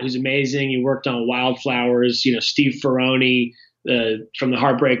Scott, who's amazing. He worked on Wildflowers. Steve Ferroni from the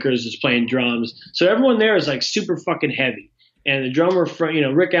Heartbreakers is playing drums. So everyone there is like super fucking heavy. And the drummer from,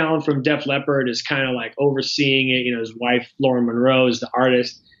 Rick Allen from Def Leppard is kind of like overseeing it. His wife, Lauren Monroe, is the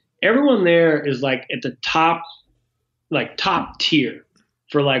artist. Everyone there is like at the top tier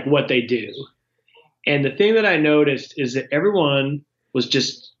for like what they do. And the thing that I noticed is that everyone was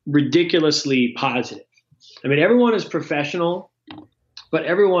just ridiculously positive. I mean, everyone is professional, but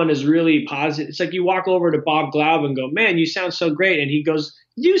everyone is really positive. It's like you walk over to Bob Glaub and go, "Man, you sound so great." And he goes,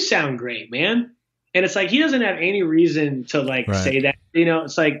 "You sound great, man." And it's like, he doesn't have any reason to like say that,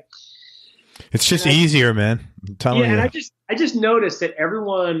 it's like, it's just easier, man. I'm telling you. And I just noticed that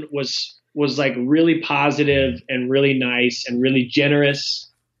everyone was like really positive and really nice and really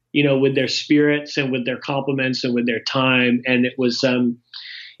generous, with their spirits and with their compliments and with their time. And it was,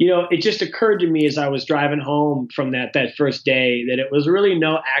 it just occurred to me as I was driving home from that first day that it was really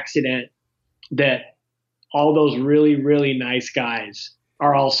no accident that all those really, really nice guys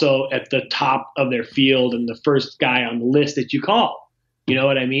are also at the top of their field and the first guy on the list that you call. You know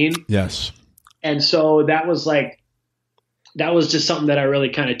what I mean? Yes. And so that was just something that I really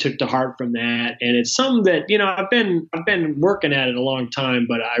kind of took to heart from that. And it's something that, I've been working at it a long time,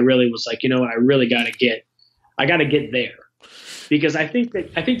 but I really was like, I really got to get there, because I think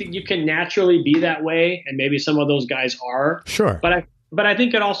that you can naturally be that way. And maybe some of those guys are. Sure. But I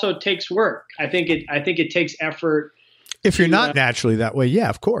think it also takes work. I think it takes effort. If you're not naturally that way, yeah,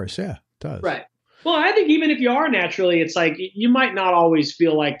 of course. Yeah, it does. Right. Well, I think even if you are naturally, it's like you might not always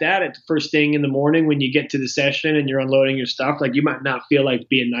feel like that at the first thing in the morning when you get to the session and you're unloading your stuff. Like you might not feel like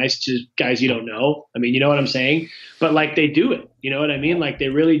being nice to guys you don't know. I mean, you know what I'm saying? But like they do it. You know what I mean? Like they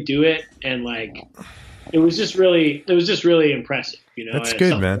really do it. And like it was just really impressive. That's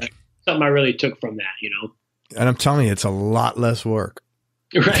good, man. Something I really took from that, And I'm telling you, it's a lot less work.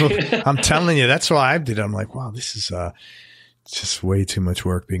 Right. I'm telling you, that's why I did it. I'm like, wow, this is just way too much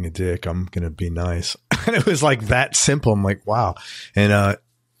work being a dick. I'm going to be nice. And it was like that simple. I'm like, wow. And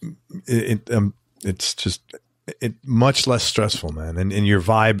it's just much less stressful, man. And your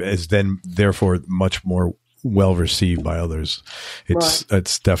vibe is then therefore much more well received by others.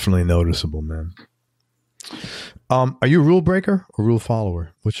 It's definitely noticeable, man. Are you a rule breaker or rule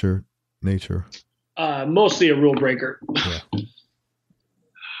follower? What's your nature? Mostly a rule breaker. Yeah.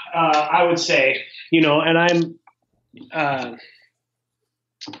 I would say, and I'm,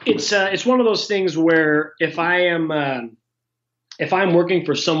 it's one of those things where if I'm working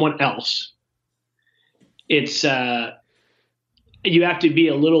for someone else, it's, you have to be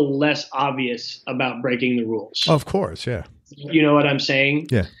a little less obvious about breaking the rules. Of course. Yeah. You know what I'm saying?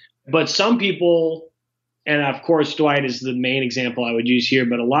 Yeah. But some people, and of course, Dwight is the main example I would use here,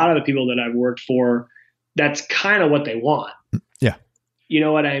 but a lot of the people that I've worked for, that's kind of what they want. Yeah. You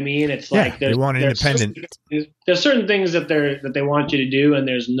know what I mean? It's like they want independent. There's certain things that they want you to do, and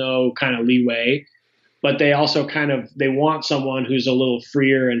there's no kind of leeway. But they also they want someone who's a little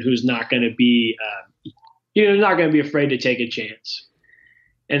freer and who's not going to be, not going to be afraid to take a chance.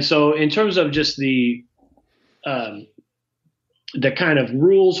 And so, in terms of just the kind of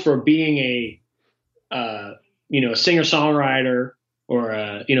rules for being a singer-songwriter or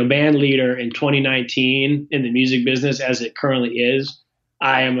a band leader in 2019 in the music business as it currently is,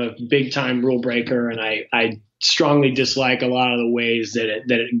 I am a big time rule breaker, and I strongly dislike a lot of the ways that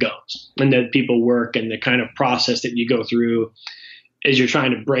it goes and that people work and the kind of process that you go through as you're trying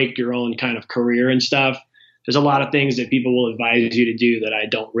to break your own kind of career and stuff. There's a lot of things that people will advise you to do that I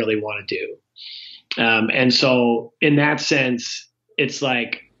don't really want to do. And so in that sense, it's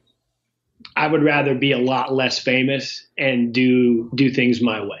like, I would rather be a lot less famous and do things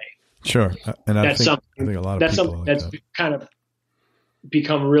my way. Sure. And I think a lot of people that's kind of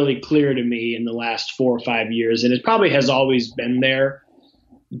become really clear to me in the last 4 or 5 years. And it probably has always been there,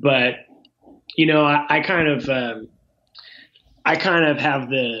 but I kind of have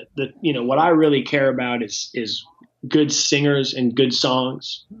the what I really care about is good singers and good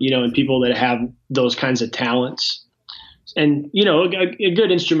songs, and people that have those kinds of talents. And, a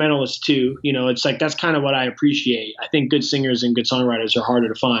good instrumentalist too, it's like, that's kind of what I appreciate. I think good singers and good songwriters are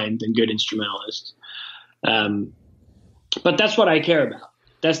harder to find than good instrumentalists. But that's what I care about.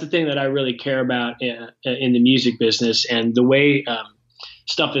 That's the thing that I really care about in the music business. And the way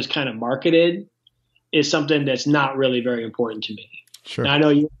stuff is kind of marketed is something that's not really very important to me. Sure. Now,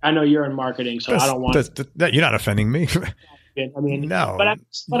 I know you're in marketing, so I don't want you're not offending me. I mean, no, but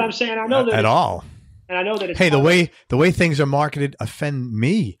I'm saying, I know that at all. And I know that it's the way things are marketed offend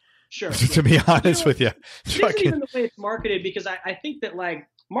me. Sure. To be honest with you. It isn't even the way it's marketed, because I think that like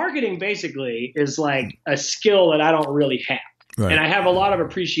marketing basically is like a skill that I don't really have. Right. And I have a lot of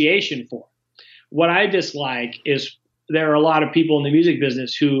appreciation for. What I dislike is there are a lot of people in the music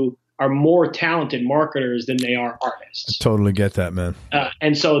business who are more talented marketers than they are artists. I totally get that, man.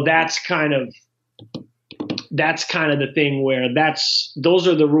 And so that's kind of the thing where those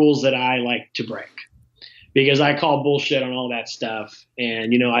are the rules that I like to break. Because I call bullshit on all that stuff.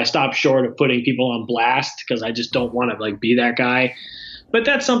 And, I stop short of putting people on blast because I just don't want to like be that guy. But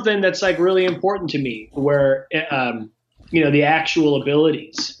that's something that's like really important to me, where, the actual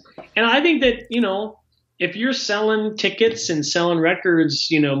abilities. And I think that, if you're selling tickets and selling records,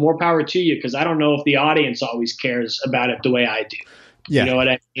 more power to you, because I don't know if the audience always cares about it the way I do. Yeah. You know what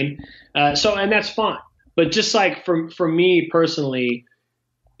I mean? And that's fine. But just like for me personally,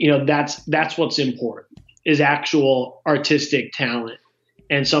 that's what's important. Is actual artistic talent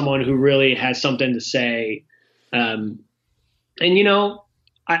and someone who really has something to say. I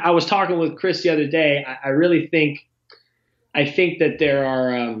was talking with Chris the other day. I think that there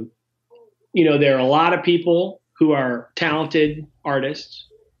are, there are a lot of people who are talented artists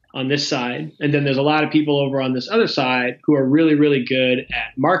on this side. And then there's a lot of people over on this other side who are really, really good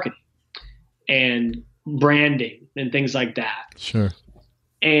at marketing and branding and things like that. Sure.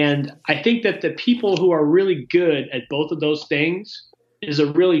 And I think that the people who are really good at both of those things is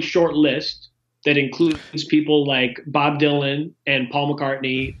a really short list that includes people like Bob Dylan and Paul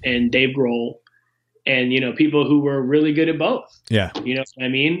McCartney and Dave Grohl and, people who were really good at both. Yeah. You know what I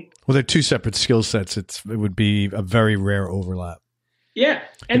mean? Well, they're two separate skill sets. It would be a very rare overlap. Yeah.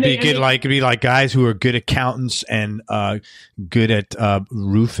 And it'd be like guys who are good accountants and good at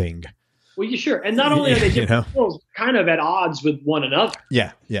roofing. Well, yeah, sure. And not only are they different skills, kind of at odds with one another.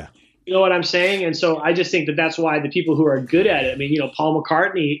 Yeah, yeah. You know what I'm saying? And so I just think that that's why the people who are good at it, Paul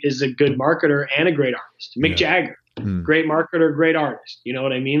McCartney is a good marketer and a great artist. Mick Jagger, great marketer, great artist. You know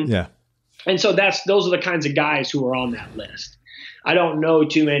what I mean? Yeah. And so those are the kinds of guys who are on that list. I don't know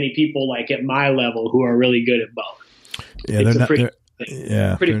too many people like at my level who are really good at both. Yeah,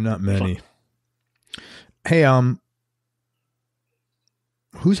 they're not many. Hey,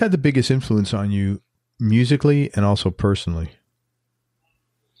 Who's had the biggest influence on you musically and also personally?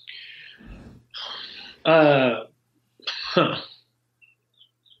 Huh.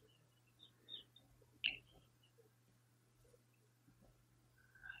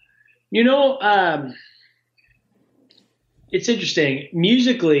 You know, it's interesting.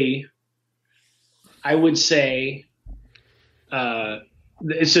 Musically, I would say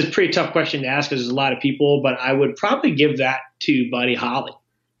it's a pretty tough question to ask because there's a lot of people, but I would probably give that to Buddy Holly.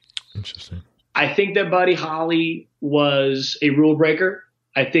 Interesting. I think that Buddy Holly was a rule breaker.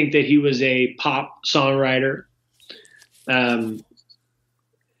 I think that he was a pop songwriter.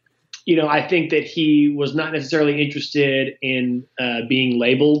 You know, I think that he was not necessarily interested in being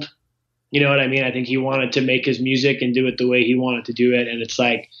labeled. You know what I mean? I think he wanted to make his music and do it the way he wanted to do it. And it's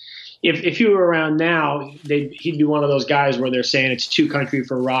like, if you were around now, he'd be one of those guys where they're saying it's too country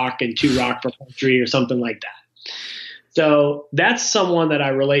for rock and too rock for country or something like that. So that's someone that I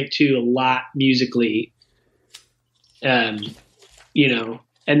relate to a lot musically. You know,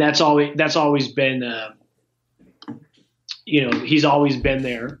 and that's always been, you know, he's always been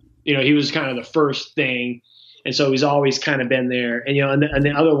there. You know, he was kind of the first thing. And so he's always kind of been there. And, you know, and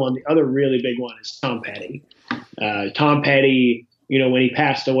the other one, the other really big one is Tom Petty. Tom Petty, you know, when he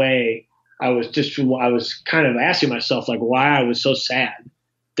passed away, I was kind of asking myself, like, why I was so sad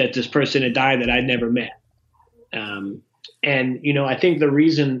that this person had died that I'd never met. And, you know, I think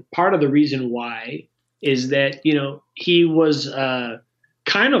part of the reason why is that, you know, he was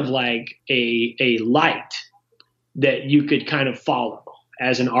kind of like a light that you could kind of follow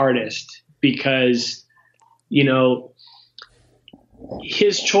as an artist because, you know,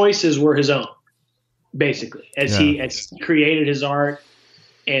 his choices were his own, basically, as he created his art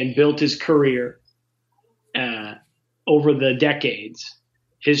and built his career over the decades.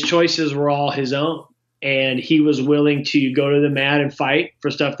 His choices were all his own, and he was willing to go to the mat and fight for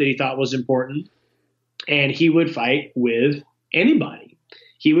stuff that he thought was important. And he would fight with anybody.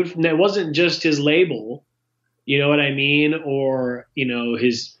 That wasn't just his label, you know what I mean? Or, you know,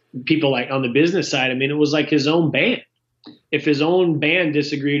 his people like on the business side. I mean, it was like his own band. If his own band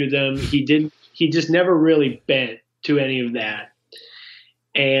disagreed with him, he just never really bent to any of that.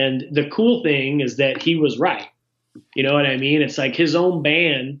 And the cool thing is that he was right. You know what I mean? It's like his own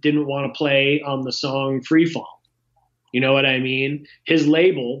band didn't want to play on the song Free Fall. You know what I mean? His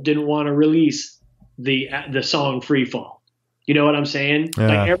label didn't want to release the song Free Fall. You know what I'm saying? Yeah.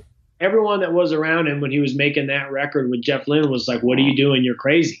 Like everyone that was around him when he was making that record with Jeff Lynne was like, what are you doing? You're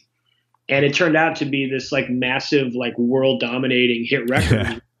crazy. And it turned out to be this like massive, like world dominating hit record,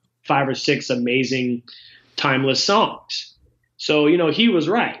 with 5 or 6 amazing timeless songs. So, you know, he was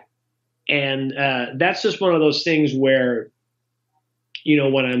right. And that's just one of those things where, you know,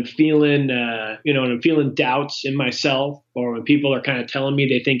 when I'm feeling, when I'm feeling doubts in myself, or when people are kind of telling me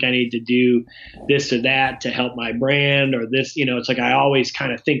they think I need to do this or that to help my brand or this, you know, it's like I always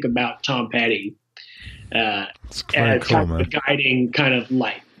kind of think about Tom Petty as kind of a guiding kind of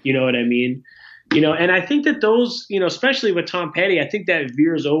light. You know what I mean? You know, and I think that those, you know, especially with Tom Petty, I think that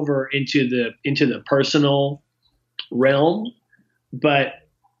veers over into the personal realm. But,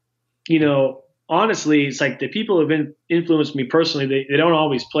 you know, honestly, it's like the people who have influenced me personally, they don't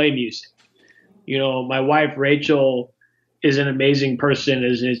always play music. You know, my wife, Rachel, is an amazing person,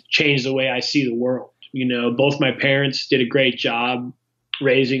 has changed the way I see the world. You know, both my parents did a great job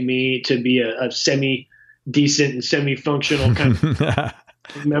raising me to be a semi-decent and semi-functional kind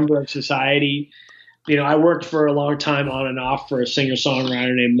of member of society. You know, I worked for a long time on and off for a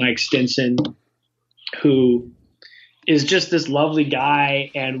singer-songwriter named Mike Stinson, who is just this lovely guy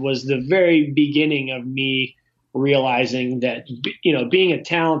and was the very beginning of me realizing that, you know, being a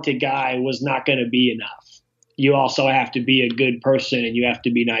talented guy was not going to be enough. You also have to be a good person and you have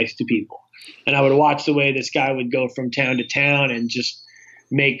to be nice to people. And I would watch the way this guy would go from town to town and just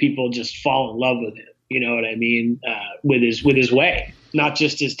make people just fall in love with him. You know what I mean? With his way, not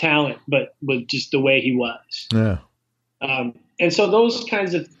just his talent, but with just the way he was. Yeah. And so those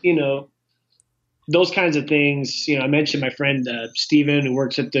kinds of things, you know, I mentioned my friend, Steven, who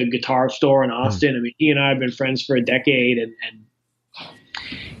works at the guitar store in Austin. I mean, he and I have been friends for a decade and,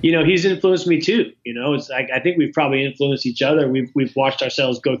 you know, he's influenced me too. You know, it's like, I think we've probably influenced each other. We've watched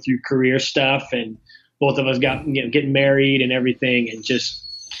ourselves go through career stuff, and both of us got, you know, getting married and everything. And just,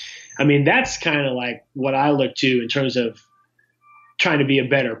 I mean, that's kind of like what I look to in terms of trying to be a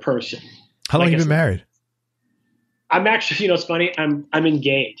better person. How long have you been married? I'm actually, you know, it's funny. I'm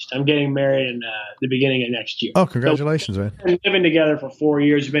engaged. I'm getting married in the beginning of next year. Oh, congratulations, man! We've been living together for 4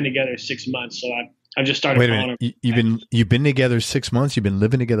 years. We've been together 6 months. So I've just started. Wait a minute. You've been together 6 months. You've been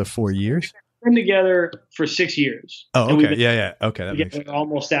living together 4 years. been together for 6 years. Oh, okay. Yeah. Okay. That makes sense.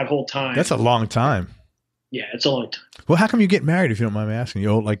 Almost that whole time. That's a long time. Yeah, it's a long time. Well, how come you get married if you don't mind me asking? You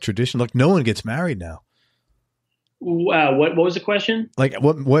know, like tradition, like no one gets married now. What was the question? Like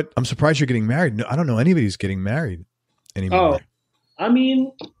what? I'm surprised you're getting married. No, I don't know anybody who's getting married anymore. Oh, I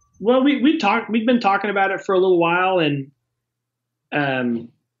mean, well, we've been talking about it for a little while, and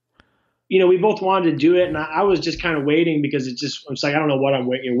you know, we both wanted to do it, and I was just kind of waiting because it's like I don't know what I'm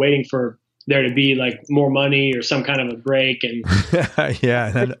waiting for there to be like more money or some kind of a break, and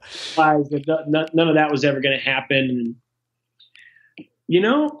yeah, none of that was ever going to happen. And, you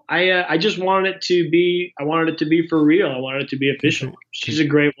know, I just wanted it to be. I wanted it to be for real. I wanted it to be official. She's a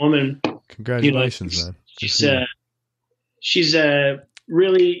great woman. Congratulations, man. She's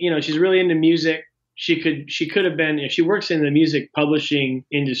really, you know, she's really into music. She could have been, if she works in the music publishing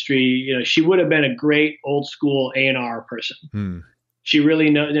industry, you know, she would have been a great old school A&R person. She really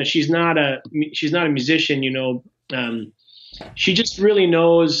knows. She's not a musician, you know. She just really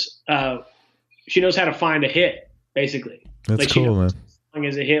knows. She knows how to find a hit, basically. That's like cool, man. Song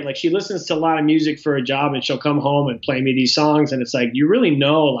is a hit. Like she listens to a lot of music for a job, and she'll come home and play me these songs, and it's like you really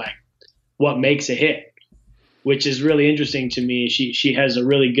know like what makes a hit, which is really interesting to me. She has a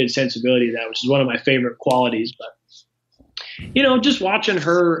really good sensibility to that, which is one of my favorite qualities. But you know, just watching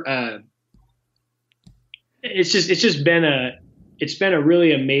her, it's been a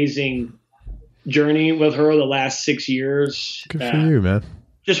really amazing journey with her the last 6 years. Good for you, man.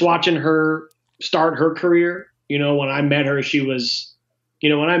 Just watching her start her career. You know, when I met her, she'd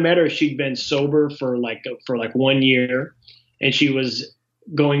been sober for like 1 year, and she was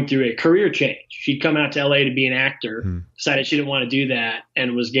going through a career change. She'd come out to LA to be an actor, decided she didn't want to do that,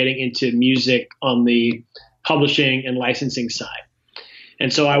 and was getting into music on the publishing and licensing side.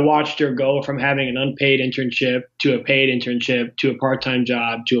 And so I watched her go from having an unpaid internship to a paid internship to a part-time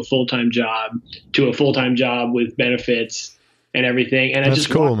job to a full-time job to a full-time job with benefits and everything. And that's I just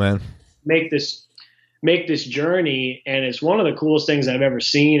cool, man. Make this journey, and it's one of the coolest things I've ever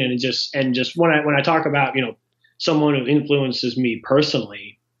seen. And just when I talk about, you know, someone who influences me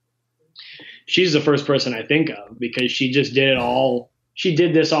personally, she's the first person I think of, because she just did it all. She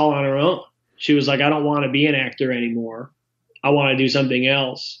did this all on her own. She was like, I don't want to be an actor anymore. I want to do something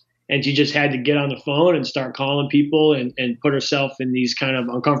else. And she just had to get on the phone and start calling people and put herself in these kind of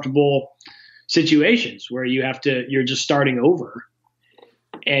uncomfortable situations where you're just starting over,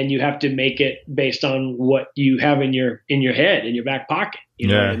 and you have to make it based on what you have in your head, in your back pocket. You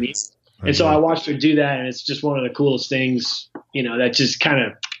know what I mean? And so I watched her do that, and it's just one of the coolest things, you know, that just kind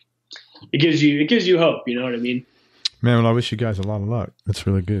of, it gives you hope. You know what I mean? Man, well, I wish you guys a lot of luck. That's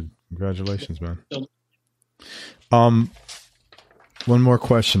really good. Congratulations, man. One more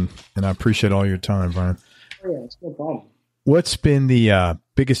question, and I appreciate all your time, Brian. Oh, yeah, it's no problem. What's been the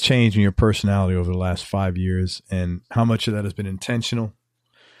biggest change in your personality over the last 5 years, and how much of that has been intentional,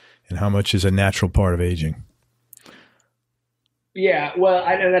 and how much is a natural part of aging? Yeah, well,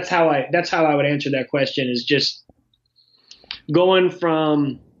 I know that's how I would answer that question, is just going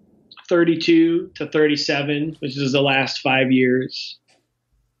from 32 to 37, which is the last 5 years.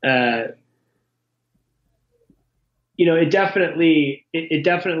 You know, it definitely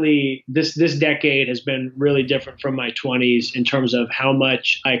this decade has been really different from my 20s in terms of how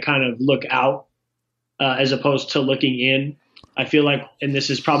much I kind of look out as opposed to looking in. I feel like, and this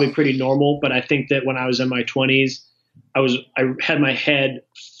is probably pretty normal, but I think that when I was in my 20s, I had my head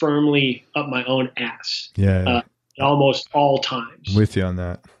firmly up my own ass. Yeah. Almost all times. With you on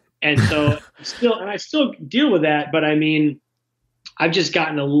that. And so I still deal with that, but I mean, I've just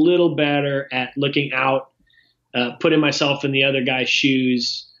gotten a little better at looking out, putting myself in the other guy's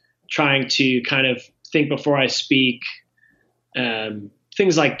shoes, trying to kind of think before I speak,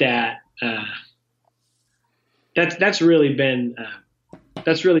 things like that. That's really been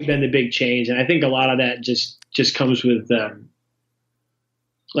the big change, and I think a lot of that just comes with,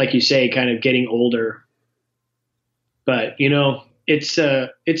 like you say, kind of getting older. But you know, it's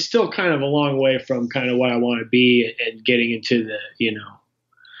still kind of a long way from kind of what I want to be, and getting into the, you know,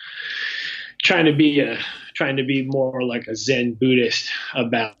 trying to be more like a Zen Buddhist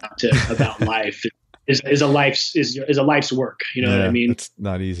about life is a life's work. You know what I mean? It's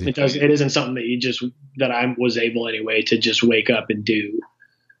not easy. It isn't something that I was able anyway to just wake up and do.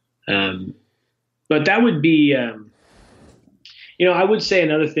 But that would be, you know, I would say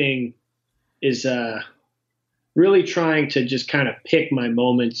another thing is really trying to just kind of pick my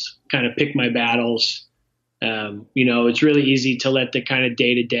moments, kind of pick my battles. You know, it's really easy to let the kind of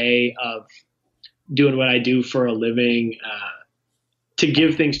day-to-day of doing what I do for a living, to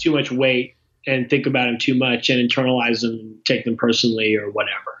give things too much weight and think about them too much and internalize them, take them personally or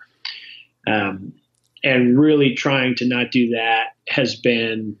whatever. And really trying to not do that has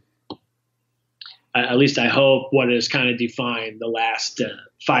been, at least I hope, what has kind of defined the last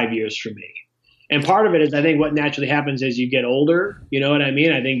 5 years for me. And part of it is, I think what naturally happens as you get older, you know what I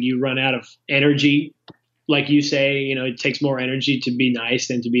mean? I think you run out of energy. Like you say, you know, it takes more energy to be nice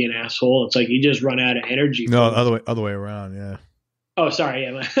than to be an asshole. It's like you just run out of energy. No, other way around. Yeah. Oh, sorry.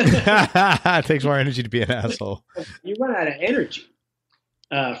 Yeah. It takes more energy to be an asshole. You run out of energy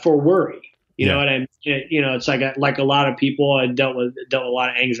for worry. You know what I mean? You know, it's like a lot of people. I dealt with a lot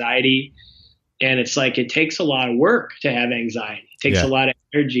of anxiety, and it's like it takes a lot of work to have anxiety. It takes a lot of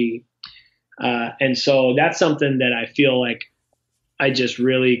energy, and so that's something that I feel like I just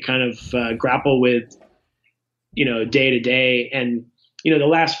really kind of grapple with, you know, day to day. And you know, the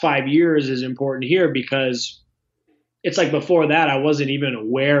last 5 years is important here because it's like before that I wasn't even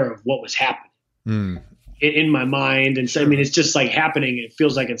aware of what was happening in my mind, and so I mean, it's just like happening. It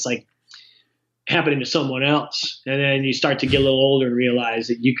feels like it's like happening to someone else, and then you start to get a little older and realize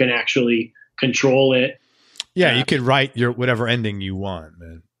that you can actually control it. Yeah, you can write your whatever ending you want,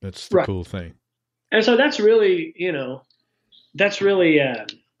 man. That's the cool thing. And so that's really, you know,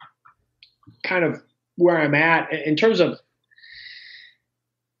 kind of where I'm at in terms of,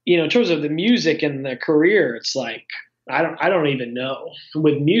 you know, in terms of the music and the career. It's like I don't even know.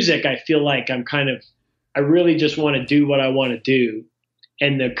 With music, I feel like I really just want to do what I want to do,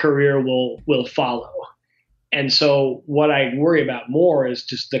 and the career will follow. And so what I worry about more is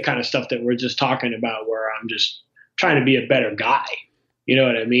just the kind of stuff that we're just talking about, where I'm just trying to be a better guy. You know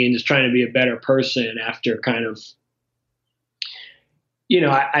what I mean? Just trying to be a better person after kind of, you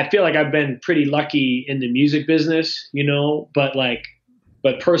know, I feel like I've been pretty lucky in the music business, you know, but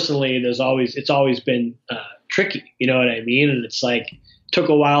personally it's always been tricky. You know what I mean? And it's like, took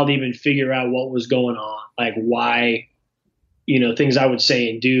a while to even figure out what was going on, like why, you know, things I would say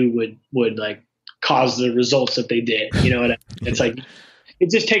and do would like cause the results that they did. You know what I mean? It's like, it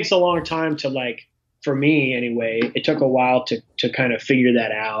just takes a long time to, like, for me anyway, it took a while to kind of figure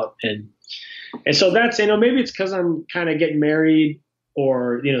that out. And so that's, you know, maybe it's because I'm kind of getting married,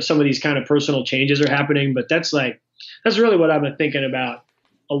 or, you know, some of these kind of personal changes are happening, but that's really what I've been thinking about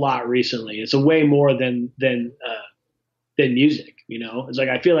a lot recently. It's a way more than music, you know. It's like,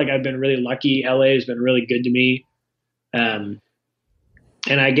 I feel like I've been really lucky. LA has been really good to me. And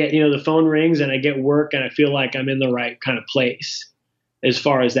I get, you know, the phone rings and I get work, and I feel like I'm in the right kind of place as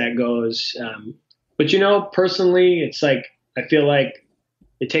far as that goes. But, you know, personally, it's like, I feel like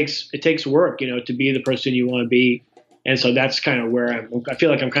it takes work, you know, to be the person you want to be. And so that's kind of where I feel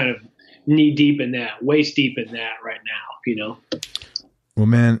like I'm kind of knee deep in that, waist deep in that right now, you know? Well,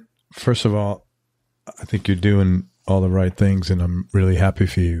 man, first of all, I think you're doing all the right things, and I'm really happy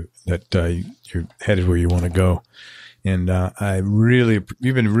for you that you're headed where you want to go. And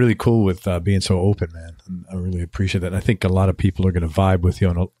you've been really cool with being so open, man. And I really appreciate that. And I think a lot of people are going to vibe with you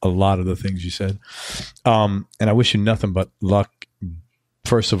on a lot of the things you said. And I wish you nothing but luck.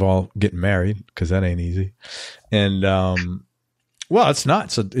 First of all, getting married, because that ain't easy. And well, it's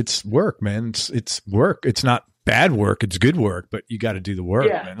not. So it's work, man. It's work. It's not bad work. It's good work, but you got to do the work,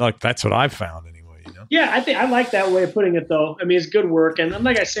 man. Like, that's what I've found anyway. You know? Yeah, I think I like that way of putting it, though. I mean, it's good work, and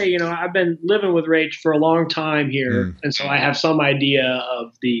like I say, you know, I've been living with Rach for a long time here, and so I have some idea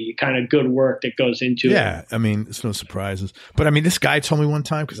of the kind of good work that goes into it. Yeah, I mean, it's no surprises. But I mean, this guy told me one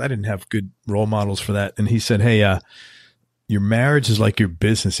time, because I didn't have good role models for that, and he said, "Hey, your marriage is like your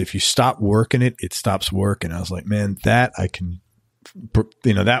business. If you stop working it, it stops working." I was like, man, that I can,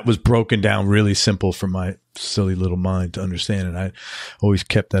 you know, that was broken down really simple for my silly little mind to understand. And I always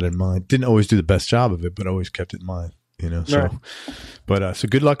kept that in mind. Didn't always do the best job of it, but always kept it in mind, you know? So, right. But, so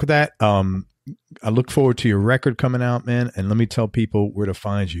good luck with that. I look forward to your record coming out, man. And let me tell people where to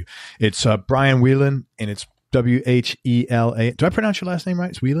find you. It's Brian Whelan, and it's Whelan. Do I pronounce your last name right?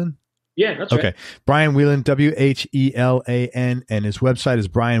 It's Whelan? Yeah, that's right. Okay. Brian Whelan, Whelan, and his website is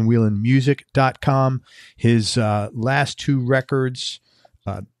brianwhelanmusic.com. His last two records,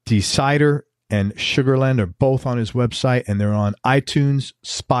 Decider and Sugarland, are both on his website, and they're on iTunes,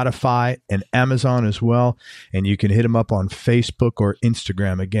 Spotify, and Amazon as well. And you can hit him up on Facebook or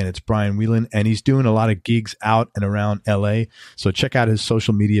Instagram. Again, it's Brian Whelan, and he's doing a lot of gigs out and around LA. So check out his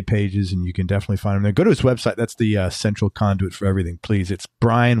social media pages, and you can definitely find him there. Go to his website. That's the central conduit for everything. Please, it's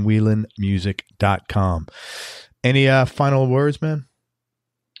brianwhelanmusic.com. Any final words, man?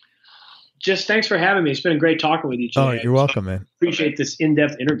 Just thanks for having me. It's been great talking with you today. Oh, you're welcome, man. Appreciate this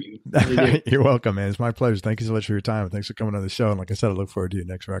in-depth interview. Really You're welcome, man. It's my pleasure. Thank you so much for your time. Thanks for coming on the show. And like I said, I look forward to your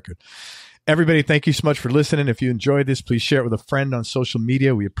next record. Everybody, thank you so much for listening. If you enjoyed this, please share it with a friend on social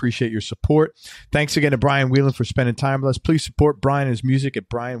media. We appreciate your support. Thanks again to Brian Whelan for spending time with us. Please support Brian and his music at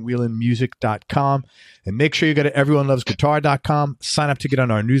brianwhelanmusic.com. And make sure you go to everyonelovesguitar.com. Sign up to get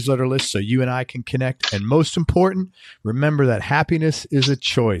on our newsletter list so you and I can connect. And most important, remember that happiness is a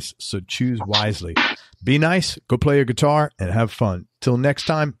choice, so choose wisely. Be nice, go play your guitar, and have fun. Till next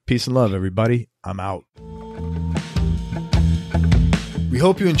time, peace and love, everybody. I'm out. We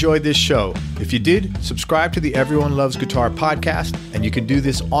hope you enjoyed this show. If you did, subscribe to the Everyone Loves Guitar podcast, and you can do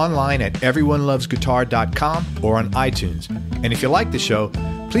this online at everyonelovesguitar.com or on iTunes. And if you like the show,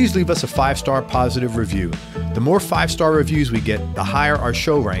 please leave us a 5-star positive review. The more 5-star reviews we get, the higher our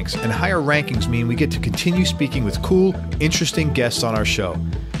show ranks, and higher rankings mean we get to continue speaking with cool, interesting guests on our show.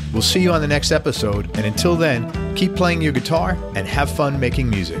 We'll see you on the next episode, and until then, keep playing your guitar and have fun making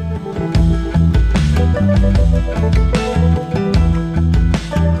music.